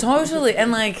 yeah, totally.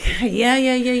 And like,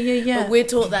 yeah. But we're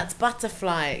taught that's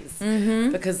butterflies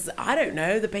because I don't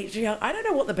know I don't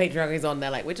know what the patriarchy's on.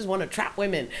 They're like, we just want to trap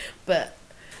women, but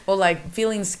Or like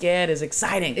feeling scared is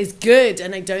exciting. it's good,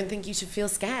 and I don't think you should feel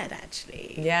scared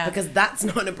actually. Yeah. because that's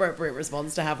not an appropriate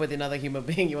response to have with another human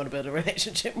being you want to build a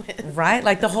relationship with. Right?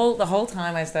 Like the whole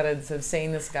time I started sort of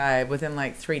seeing this guy, within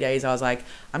like 3 days, I was like,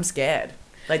 I'm scared.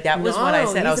 Like that was what I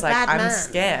No, said. I he's was a like, bad I'm man.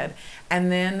 scared.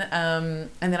 And then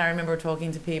I remember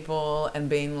talking to people and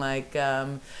being like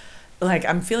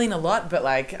I'm feeling a lot, but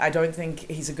like I don't think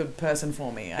he's a good person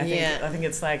for me. I think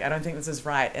it's like I don't think this is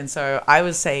right. And so I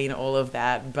was saying all of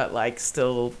that, but like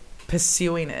still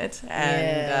pursuing it.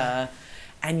 And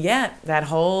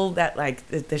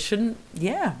there shouldn't.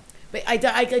 Yeah. But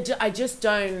I just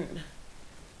don't.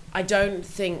 I don't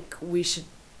think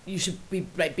you should be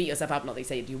like beat yourself up. Not that you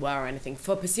said you were or anything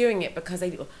for pursuing it, because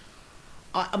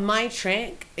my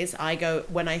trick is I go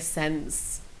when I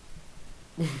sense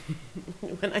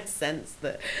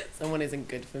that someone isn't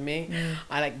good for me.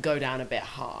 I like go down a bit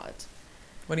hard.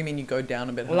 What do you mean you go down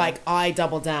a bit? Well, like I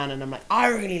double down and I'm like, I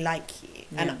really like you,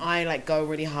 and I like go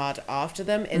really hard after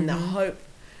them in the hope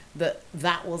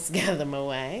that will scare them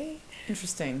away.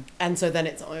 Interesting. And so then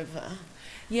it's over.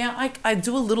 Yeah, I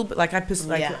do a little bit, like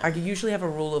Yeah. I usually have a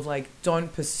rule of like,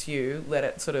 don't pursue, let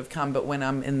it sort of come. But when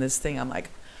I'm in this thing, I'm like,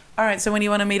 all right, so when you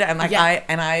want to meet it, and like Yeah.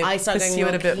 I start going pursue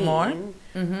it a bit keen, more.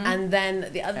 And then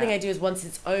the other thing Yeah. I do is once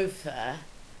it's over,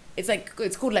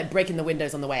 it's called like breaking the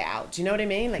windows on the way out. Do you know what I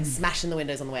mean? Like smashing the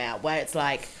windows on the way out, where it's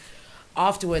like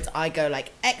afterwards I go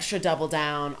like extra double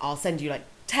down. I'll send you like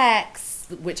texts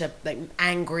which are like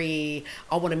angry.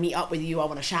 I want to meet up with you. I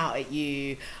want to shout at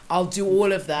you. I'll do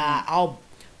all of that. I'll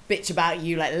bitch about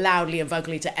you like loudly and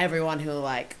vocally to everyone who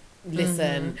like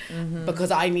listen,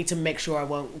 because I need to make sure I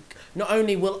won't, not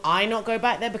only will I not go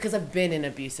back there, because I've been in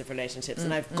abusive relationships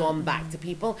and I've gone back to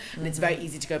people, and it's very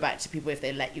easy to go back to people if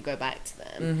they let you go back to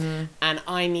them. And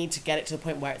I need to get it to the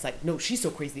point where it's like, no, she's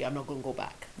so crazy, I'm not going to go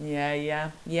back.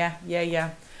 Yeah.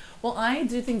 Well, I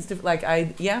do things like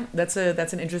that's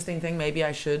an interesting thing. Maybe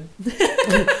I should.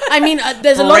 I mean,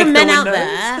 there's a lot of Break the men out windows.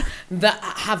 there that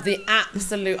have the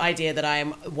absolute idea that I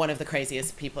am one of the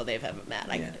craziest people they've ever met.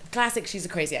 Like, classic, she's a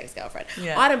crazy ex-girlfriend.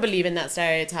 Yeah. I don't believe in that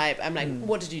stereotype. I'm like,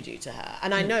 what did you do to her?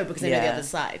 And I know because I know the Yeah. other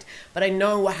side. But I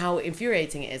know how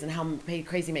infuriating it is and how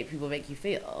crazy people make you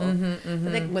feel.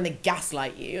 When they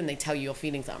gaslight you and they tell you your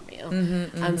feelings aren't real.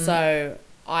 And so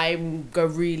I go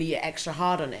really extra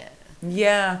hard on it.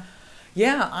 Yeah,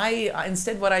 I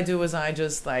instead what I do is I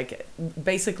just like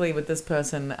basically with this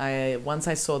person once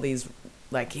I saw these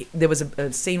like there was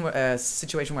a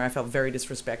situation where I felt very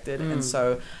disrespected and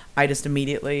so I just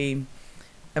immediately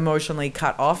emotionally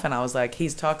cut off and I was like,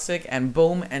 he's toxic, and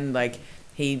boom, and like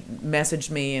he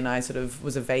messaged me and I sort of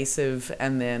was evasive,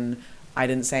 and then I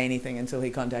didn't say anything until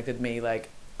he contacted me like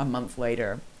a month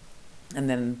later, and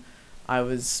then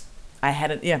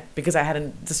because I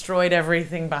hadn't destroyed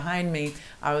everything behind me,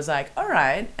 I was like, all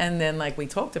right. And then like we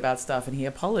talked about stuff and he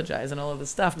apologized and all of this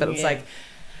stuff. But it was like,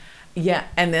 yeah.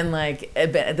 And then like,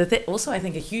 also I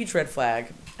think a huge red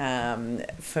flag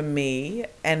for me,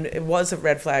 and it was a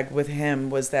red flag with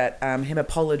him, was that him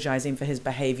apologizing for his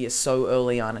behavior so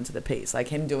early on into the piece, like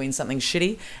him doing something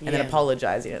shitty and then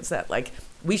apologizing. It's that like,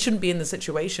 we shouldn't be in the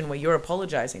situation where you're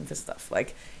apologizing for stuff.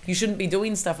 Like you shouldn't be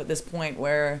doing stuff at this point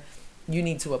where you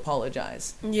need to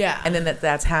apologize. Yeah. And then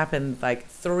that's happened like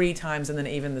 3 times, and then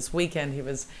even this weekend he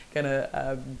was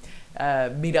gonna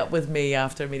meet up with me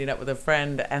after meeting up with a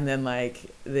friend, and then like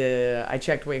I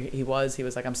checked where he was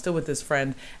like, I'm still with this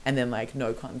friend, and then like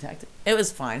no contact. It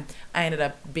was fine. I ended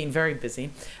up being very busy,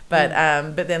 but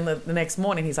then the next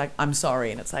morning he's like, I'm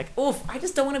sorry, and it's like, oof, I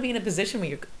just don't want to be in a position where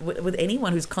you're with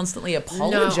anyone who's constantly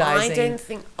apologizing. No, I don't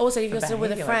think. Also, if you're still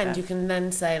with a behavior friend, like that. you can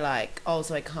then say like, oh,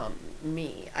 so I can't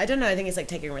meet. I don't know. I think it's like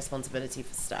taking responsibility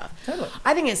for stuff. Totally.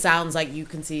 I think it sounds like you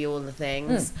can see all the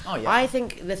things. Oh yeah. I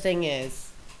think the thing is,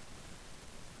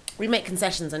 we make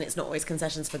concessions, and it's not always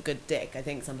concessions for good dick. I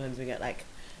think sometimes we get like,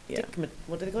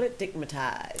 what do they call it?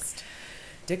 Dickmatized.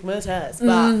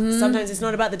 But sometimes it's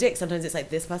not about the dick. Sometimes it's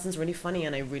like, this person's really funny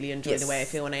and I really enjoy the way I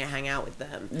feel when I hang out with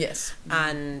them. Yes.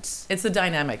 And it's the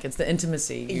dynamic. It's the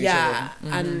intimacy. Usually. Yeah.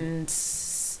 And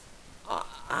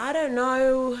I don't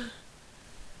know.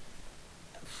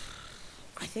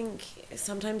 I think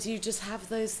sometimes you just have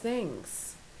those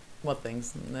things. What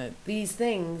things? These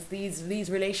things, these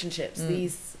relationships,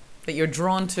 these that you're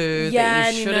drawn to. Yeah,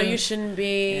 that you shouldn't. and you shouldn't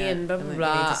be, and blah blah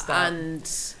blah. And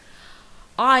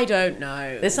I don't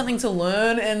know. There's something to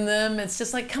learn in them. It's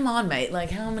just like, come on, mate. Like,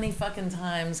 how many fucking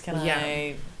times can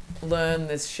I learn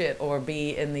this shit or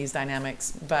be in these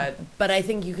dynamics? But I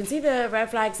think you can see the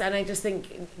red flags, and I just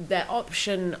think their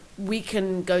option. We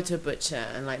can go to a butcher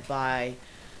and like buy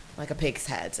like a pig's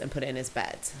head and put it in his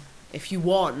bed if you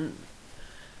want,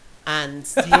 and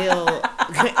he'll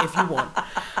if you want,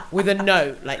 with a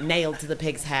note like nailed to the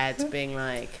pig's head being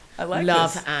like, I like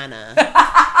love this. Anna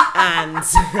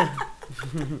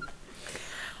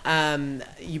and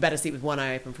you better sleep with one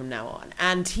eye open from now on,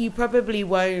 and he probably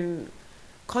won't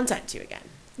contact you again.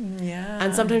 Yeah.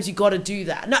 And sometimes you got to do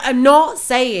that. No, I'm not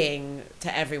saying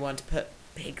to everyone to put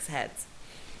pigs' heads.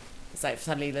 It's like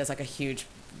suddenly there's like a huge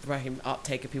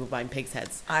uptake of people buying pigs'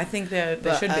 heads. I think there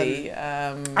should be.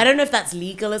 I don't know if that's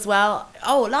legal as well.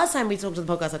 Oh, last time we talked to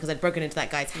the podcast because I'd broken into that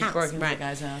guy's house. Broken into the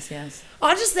guy's house, yes.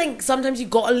 I just think sometimes you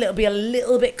got to be a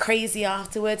little bit crazy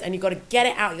afterwards, and you got to get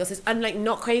it out of your system. And like,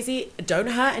 not crazy, don't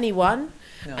hurt anyone,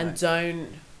 and don't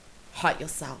hurt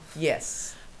yourself.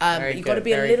 Yes. You got to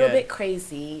be a little bit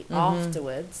crazy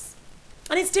afterwards.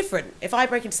 And it's different. If I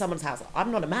break into someone's house,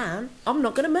 I'm not a man. I'm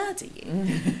not going to murder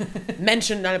you. Men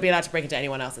shouldn't be allowed to break into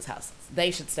anyone else's house.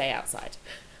 They should stay outside.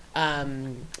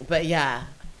 But yeah,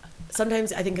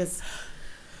 sometimes I think there's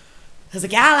a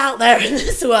gal out there in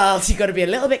this world. You got to be a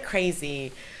little bit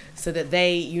crazy so that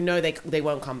they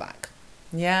won't come back.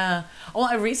 Yeah.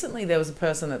 Well, recently there was a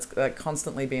person that's like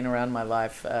constantly been around my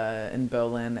life in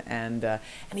Berlin, and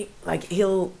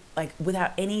he'll like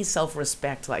without any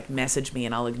self-respect like message me,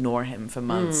 and I'll ignore him for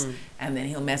months, and then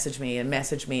he'll message me, and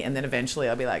then eventually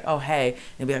I'll be like, oh hey, and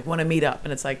he'll be like, want to meet up,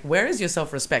 and it's like, where is your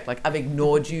self-respect? Like, I've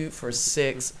ignored you for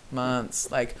 6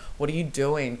 months. Like, what are you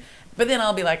doing? But then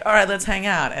I'll be like, all right, let's hang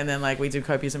out, and then like we do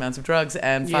copious amounts of drugs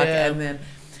and fuck,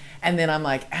 And then I'm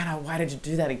like, Anna, why did you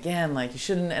do that again? Like, you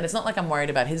shouldn't. And it's not like I'm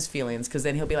worried about his feelings, because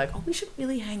then he'll be like, oh, we should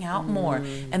really hang out more.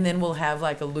 And then we'll have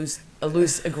like a loose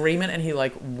agreement, and he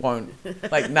like won't.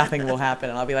 Like, nothing will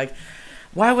happen. And I'll be like,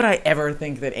 why would I ever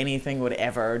think that anything would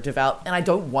ever develop? And I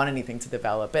don't want anything to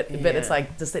develop. But it's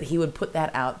like just that he would put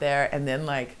that out there, and then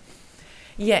like,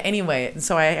 yeah, anyway.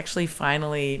 So I actually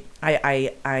finally,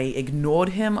 I ignored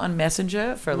him on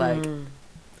Messenger for like,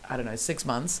 I don't know, 6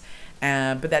 months.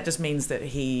 But that just means that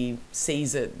he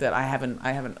sees it, that I haven't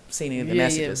seen any of the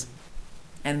messages.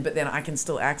 But then I can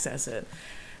still access it.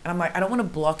 And I'm like, I don't want to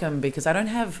block him because I don't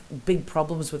have big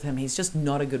problems with him. He's just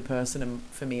not a good person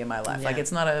for me in my life. Like,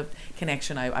 it's not a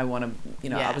connection I want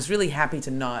to, I was really happy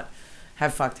to not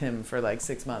have fucked him for like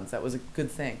 6 months. That was a good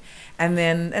thing.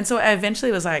 And so I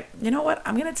eventually was like, you know what?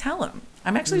 I'm going to tell him.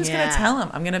 I'm actually just going to tell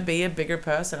him. I'm going to be a bigger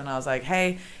person. And I was like,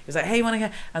 hey, he was like, hey, you want to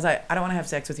get, I was like, I don't want to have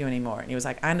sex with you anymore. And he was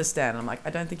like, I understand. And I'm like,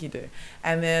 I don't think you do.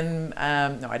 And then,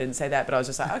 no, I didn't say that, but I was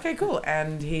just like, okay, cool.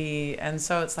 And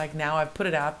so it's like, now I've put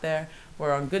it out there.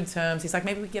 We're on good terms. He's like,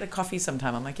 maybe we get a coffee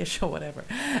sometime. I'm like, yeah, sure, whatever.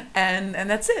 And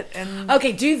that's it. And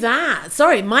okay, do that.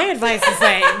 Sorry, my advice is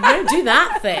saying, don't do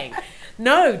that thing.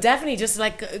 No, definitely just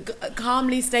like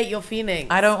calmly state your feelings.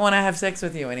 I don't want to have sex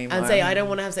with you anymore. And say, I don't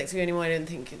want to have sex with you anymore. I don't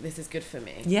think this is good for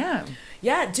me. Yeah.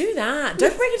 Yeah, do that.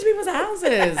 Don't break into people's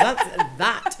houses.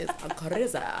 That is a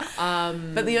crazy.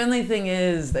 But the only thing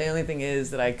is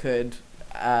that I could,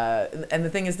 and the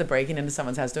thing is, the breaking into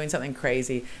someone's house, doing something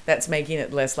crazy, that's making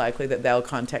it less likely that they'll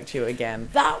contact you again.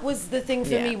 That was the thing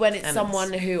for me when it's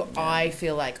someone who I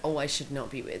feel like, oh, I should not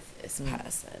be with this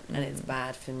person, and it's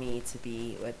bad for me to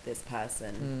be with this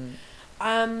person.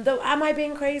 Though, am I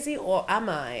being crazy, or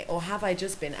have I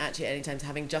just been actually at any times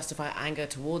having justified anger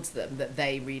towards them that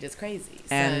they read as crazy?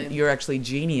 And you're actually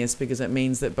genius, because it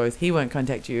means that both he won't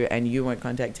contact you and you won't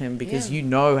contact him, because you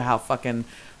know how fucking,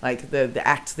 like, the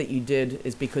act that you did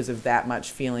is because of that much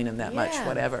feeling and that much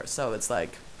whatever. So it's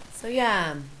like, it's I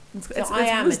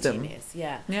am wisdom. a genius.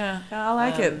 Yeah, I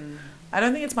like it. I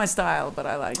don't think it's my style, but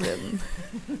I like it.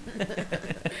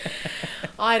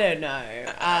 I don't know.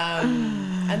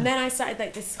 And then I started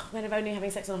like this kind of only having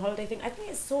sex on a holiday thing. I think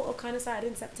it sort of kind of started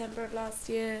in September of last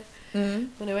year when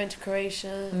I went to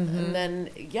Croatia. And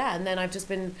then I've just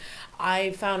been,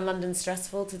 I found London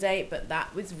stressful to date, but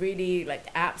that was really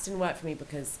like, apps didn't work for me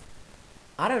because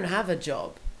I don't have a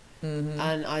job.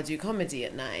 And I do comedy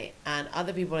at night, and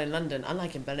other people in London,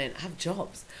 unlike in Berlin, have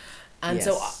jobs. And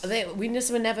so we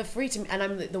just were never free to, and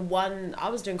I'm the one, I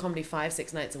was doing comedy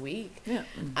 5-6 nights a week. Yeah.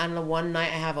 And the one night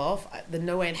I have off, there's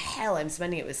no way in hell I'm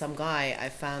spending it with some guy I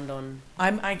found on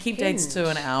I keep dates to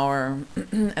an hour,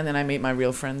 and then I meet my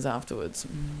real friends afterwards.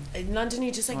 In London,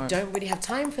 you just like don't really have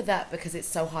time for that because it's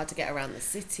so hard to get around the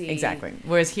city. Exactly.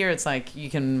 Whereas here it's like you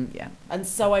can, And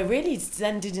so I really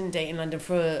then didn't date in London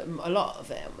for a lot of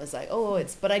it. It was like,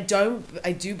 but I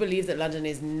do believe that London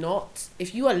is not,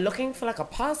 if you are looking for like a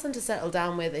person to settle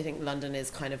down with, I think London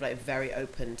is kind of like very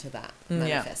open to that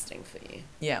manifesting for you.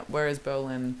 Yeah, whereas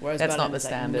Berlin, that's not the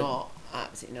standard.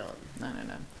 Absolutely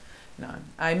not. No.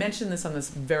 I mentioned this on this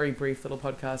very brief little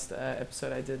podcast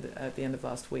episode I did at the end of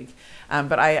last week.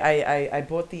 But I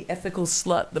bought The Ethical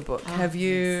Slut, the book. Have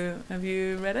you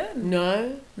read it?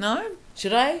 No.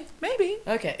 Should I? Maybe.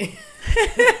 Okay.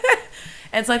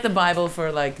 It's like the Bible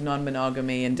for like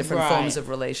non-monogamy and different forms of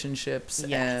relationships,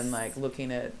 and like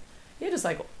looking at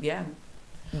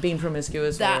being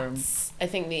promiscuous. That's, I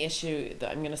think, the issue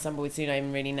that I'm going to stumble with soon.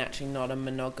 I'm really naturally not a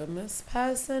monogamous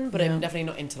person, but I'm definitely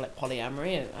not into like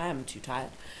polyamory. I am too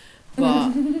tired.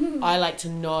 But I like to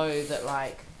know that,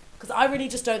 like, because I really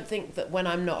just don't think that when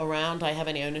I'm not around, I have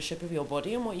any ownership of your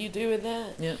body and what you do with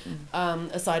it. Yeah.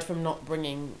 Aside from not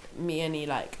bringing me any,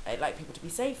 like, I like people to be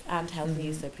safe and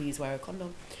healthy, so please wear a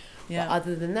condom. Yeah. But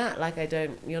other than that, like,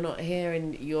 you're not here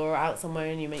and you're out somewhere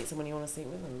and you meet someone you want to sleep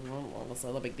with, and that's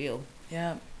not a big deal.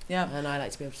 Yeah. And I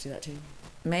like to be able to do that too.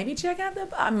 Maybe check out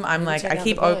I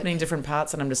keep opening different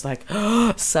parts and I'm just like,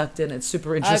 sucked in. It's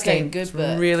super interesting. Okay, good.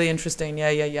 It's really interesting.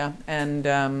 Yeah. And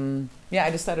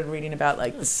I just started reading about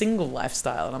like the single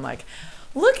lifestyle, and I'm like,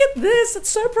 look at this. It's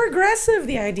so progressive.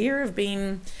 The idea of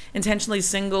being intentionally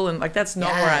single, and like that's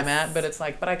not where I'm at, but it's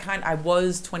like, but I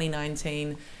was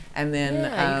 2019. And then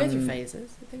you go through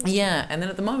phases. And then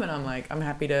at the moment I'm like, I'm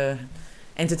happy to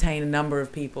entertain a number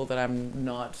of people that I'm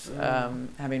not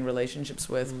having relationships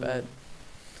with. But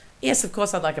yes, of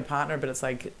course I'd like a partner, but it's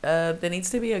like there needs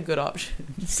to be a good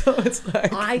option. So it's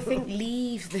like, I think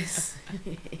leave this.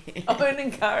 Don't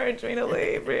encourage me to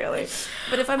leave, really.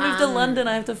 But if I move to London,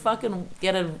 I have to fucking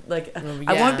get I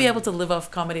won't be able to live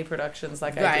off comedy productions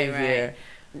like I do here.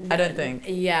 I don't think.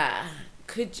 Yeah.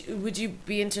 Would you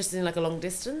be interested in like a long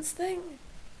distance thing?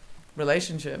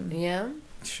 relationship. Yeah.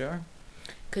 Sure.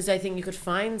 Because I think you could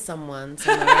find someone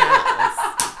somewhere else.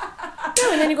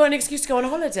 No, and then you got an excuse to go on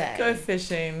holiday. Go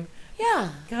fishing. Yeah.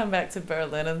 Come back to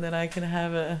Berlin, and then I can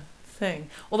have a thing.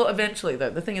 Although eventually, though,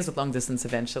 the thing is with long distance,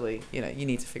 eventually, you know, you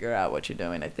need to figure out what you're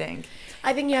doing, I think.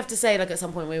 I think you have to say, like, at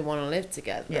some point we want to live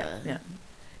together. Yeah.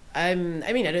 I mean,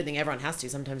 I don't think everyone has to.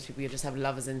 Sometimes people just have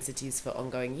lovers in cities for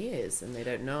ongoing years and they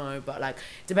don't know. But, like,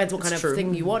 depends what kind of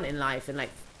thing you want in life. And, like,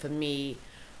 for me,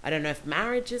 I don't know if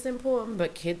marriage is important,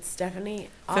 but kids definitely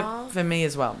are. For me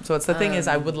as well. So it's the thing is,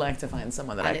 I would like to find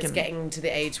someone that I can... And it's getting to the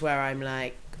age where I'm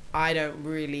like, I don't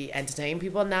really entertain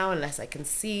people now unless I can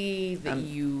see that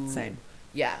Same.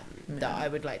 Yeah, that I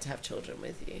would like to have children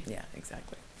with you. Yeah,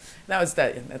 exactly. That's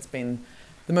been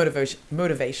the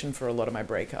motivation for a lot of my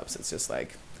breakups. It's just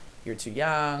like, you're too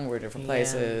young, we're in different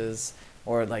places,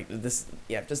 or like this,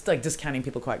 just like discounting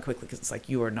people quite quickly because it's like,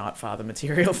 you are not father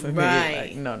material for me.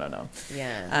 Right. Like, no.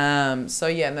 Yeah. So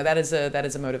yeah, no, that is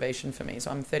a motivation for me.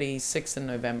 So I'm 36 in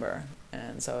November,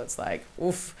 and so it's like,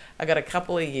 oof, I got a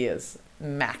couple of years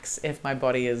max if my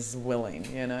body is willing,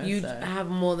 you know. You have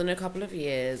more than a couple of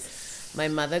years. My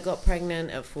mother got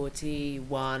pregnant at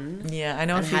 41. Yeah, I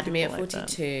know. And had me at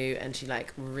 42, and she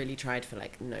like really tried for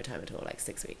like no time at all, like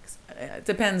 6 weeks. It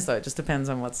depends though. It just depends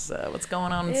on what's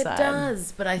going on inside. It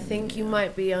does, but I think you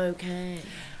might be okay.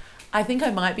 I think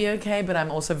I might be okay, but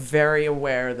I'm also very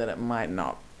aware that it might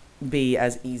not be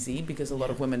as easy because a lot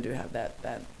of women do have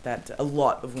that a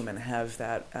lot of women have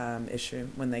that issue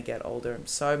when they get older.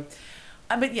 So,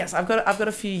 but yes, I've got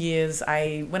a few years.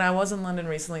 When I was in London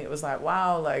recently, it was like,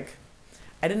 wow, like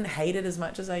I didn't hate it as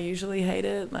much as I usually hate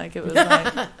it. Like it was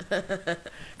like,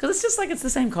 because it's just like, it's the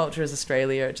same culture as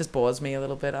Australia. It just bores me a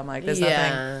little bit. I'm like, there's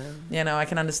nothing, you know, I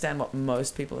can understand what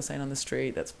most people are saying on the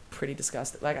street. That's pretty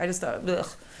disgusting. Like I just, ugh.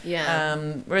 Yeah.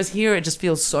 Whereas here it just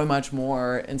feels so much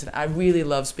more I really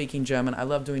love speaking German. I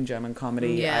love doing German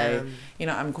comedy. Yeah.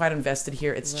 I'm quite invested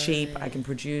here. It's cheap. I can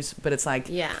produce, but it's like,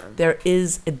 there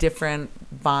is a different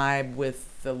vibe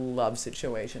with the love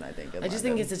situation, I think. I just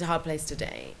think it's a hard place to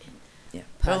date. Yeah,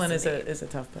 personally. Berlin is a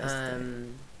tough place to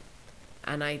date.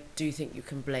 And I do think you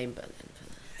can blame Berlin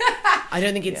for that. I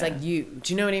don't think it's like you.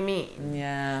 Do you know what I mean?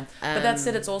 Yeah. But that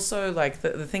said, it's also like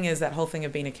the thing is that whole thing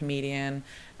of being a comedian,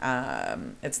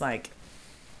 it's like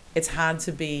it's hard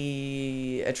to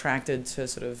be attracted to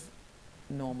sort of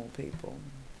normal people.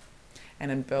 And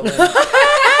in Berlin...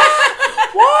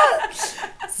 What?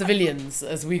 Civilians,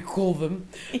 as we call them.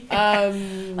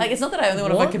 Like, it's not that I only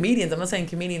want to fuck comedians. I'm not saying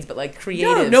comedians, but like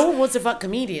creatives. No one wants to fuck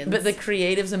comedians. But the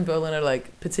creatives in Berlin are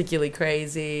like particularly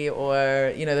crazy,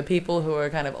 or you know, the people who are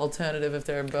kind of alternative if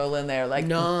they're in Berlin, they're like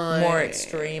more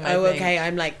extreme. I think. Okay.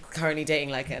 I'm like currently dating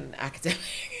like an academic.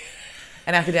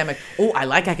 An academic. Oh, I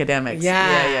like academics.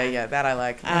 Yeah. That I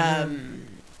like.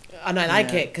 And I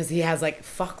like it because he has like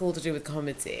fuck all to do with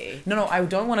comedy. No, I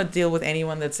don't want to deal with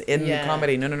anyone that's in the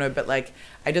comedy. No. But like,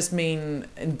 I just mean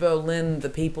in Berlin, the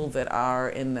people that are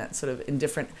in that sort of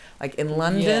indifferent, like in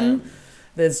London,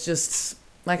 there's just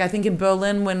like, I think in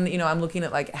Berlin, when, you know, I'm looking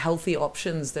at like healthy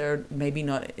options, they're maybe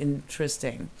not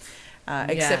interesting.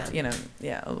 Except, you know,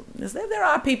 there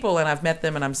are people and I've met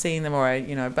them and I'm seeing them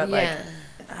but like,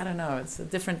 I don't know. It's a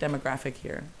different demographic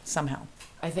here somehow.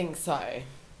 I think so.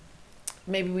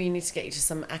 Maybe we need to get you to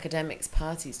some academics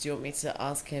parties. Do you want me to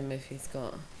ask him if he's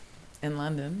got... In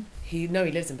London? He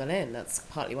lives in Berlin. That's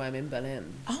partly why I'm in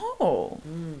Berlin. Oh.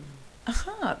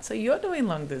 Aha. So you're doing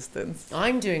long distance.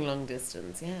 I'm doing long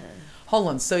distance, yeah. Hold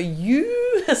on. So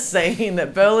you are saying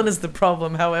that Berlin is the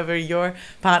problem, however, your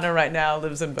partner right now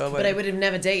lives in Berlin. But I would have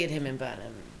never dated him in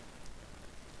Berlin.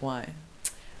 Why?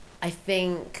 I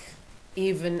think,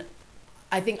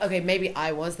 okay, maybe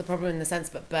I was the problem in the sense,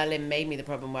 but Berlin made me the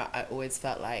problem where I always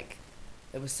felt like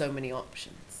there were so many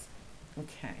options.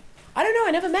 Okay. I don't know.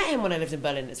 I never met him when I lived in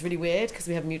Berlin. It's really weird because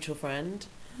we have a mutual friend.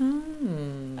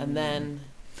 And then...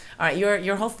 All right,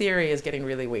 your whole theory is getting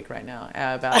really weak right now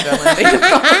about Berlin being the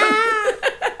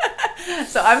problem.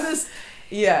 So I'm just...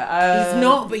 Yeah.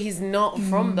 He's not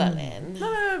from Berlin.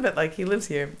 No, but like he lives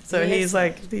here. So he's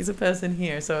a person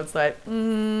here. So it's like...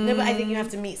 No, but I think you have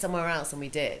to meet somewhere else, and we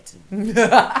did. You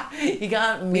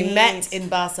can't meet... We met in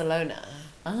Barcelona.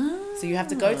 So you have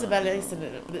to go to Berlin.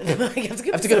 You have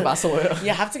to go to Barcelona.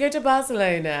 You have to go to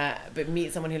Barcelona, but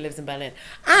meet someone who lives in Berlin.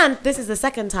 And this is the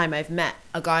second time I've met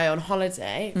a guy on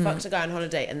holiday, fucked a guy on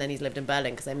holiday, and then he's lived in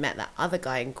Berlin because I met that other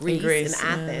guy in Greece. In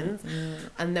Athens.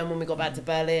 And then when we got back to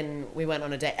Berlin, we went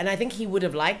on a date. And I think he would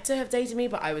have liked to have dated me,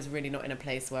 but I was really not in a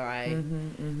place where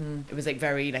it was like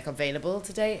very like available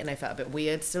to date, and I felt a bit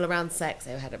weird still around sex.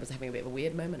 I was having a bit of a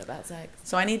weird moment about sex.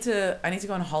 So I need to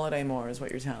go on holiday more, is what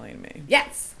you're telling me.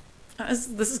 Yes.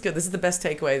 This is good. This is the best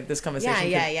takeaway this conversation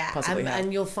could possibly have.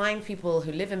 And you'll find people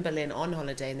who live in Berlin on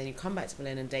holiday and then you come back to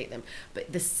Berlin and date them.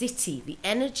 But the city, the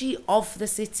energy of the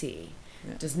city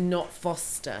does not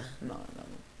foster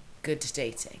good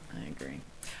dating. I agree.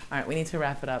 All right, we need to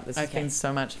wrap it up. This has been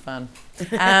so much fun.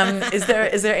 Is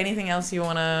there anything else you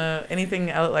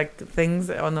like things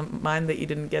on the mind that you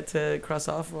didn't get to cross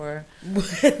off or?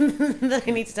 That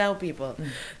I need to tell people?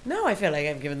 No, I feel like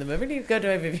I've given them a really good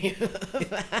overview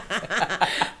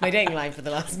of my dating life for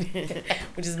the last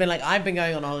which has been like, I've been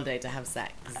going on holiday to have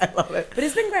sex. I love it. But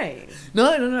it's been great.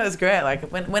 No, it's great. Like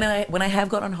when I have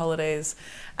gone on holidays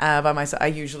by myself, I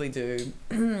usually do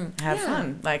have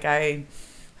fun. Like I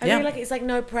really like it. It's like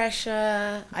no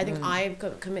pressure. I think I've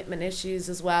got commitment issues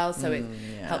as well, so it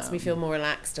helps me feel more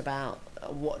relaxed about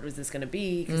what was this going to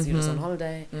be, because you're just on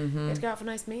holiday. You have to go out for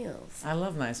nice meals. I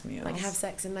love nice meals. Like have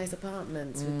sex in nice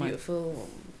apartments with beautiful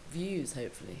views,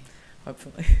 hopefully.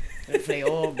 Hopefully,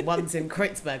 or ones in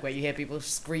Kreuzberg where you hear people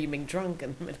screaming drunk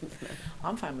in the middle of the night.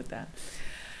 I'm fine with that.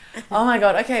 Oh my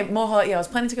god, okay, more holiday. I was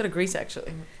planning to go to Greece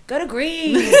actually. Go to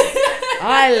Greece.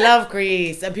 I love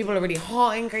Greece, and people are really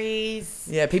hot in Greece.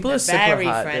 Yeah, people are super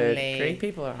hot, friendly. Dude. Greek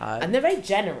people are hot. And they're very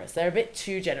generous. They're a bit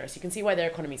too generous. You can see why their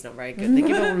economy's not very good. They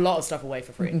give a lot of stuff away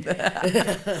for free.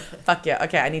 Fuck yeah.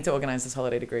 Okay, I need to organize this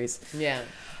holiday to Greece. Yeah.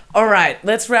 All right,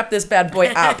 let's wrap this bad boy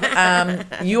up.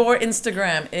 Your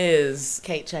Instagram is...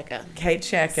 Kate Checker. Kate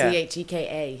Checker.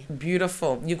 Cheka.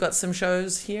 Beautiful. You've got some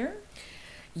shows here?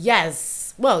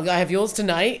 Yes. Well, I have yours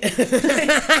tonight.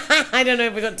 I don't know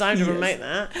if we've got time to promote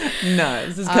that. No,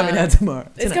 this is coming out tomorrow.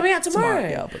 It's coming out tomorrow?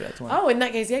 Yeah, I'll put it out tomorrow. Oh, in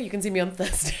that case, yeah, you can see me on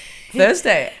Thursday.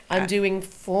 Thursday? I'm doing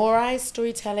 4 Eye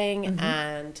storytelling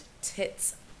and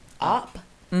Tits Up.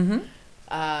 So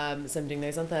I'm doing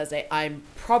those on Thursday. I'm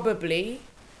probably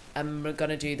going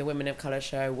to do the Women of Colour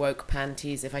show, Woke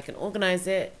Panties, if I can organise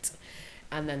it.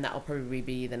 And then that'll probably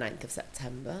be the 9th of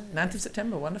September. 9th of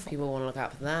September, wonderful. People want to look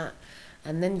out for that.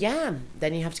 And then,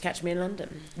 then you have to catch me in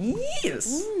London.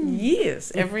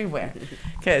 Yes, everywhere.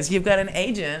 Because you've got an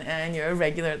agent and you're a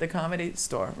regular at the Comedy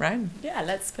Store, right? Yeah,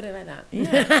 let's put it like that.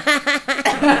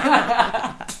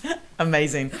 Yeah.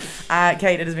 Amazing.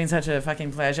 Kate, it has been such a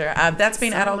fucking pleasure. That's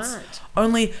been Adults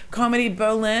Only Comedy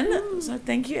Berlin. So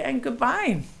thank you and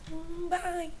goodbye.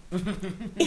 Bye.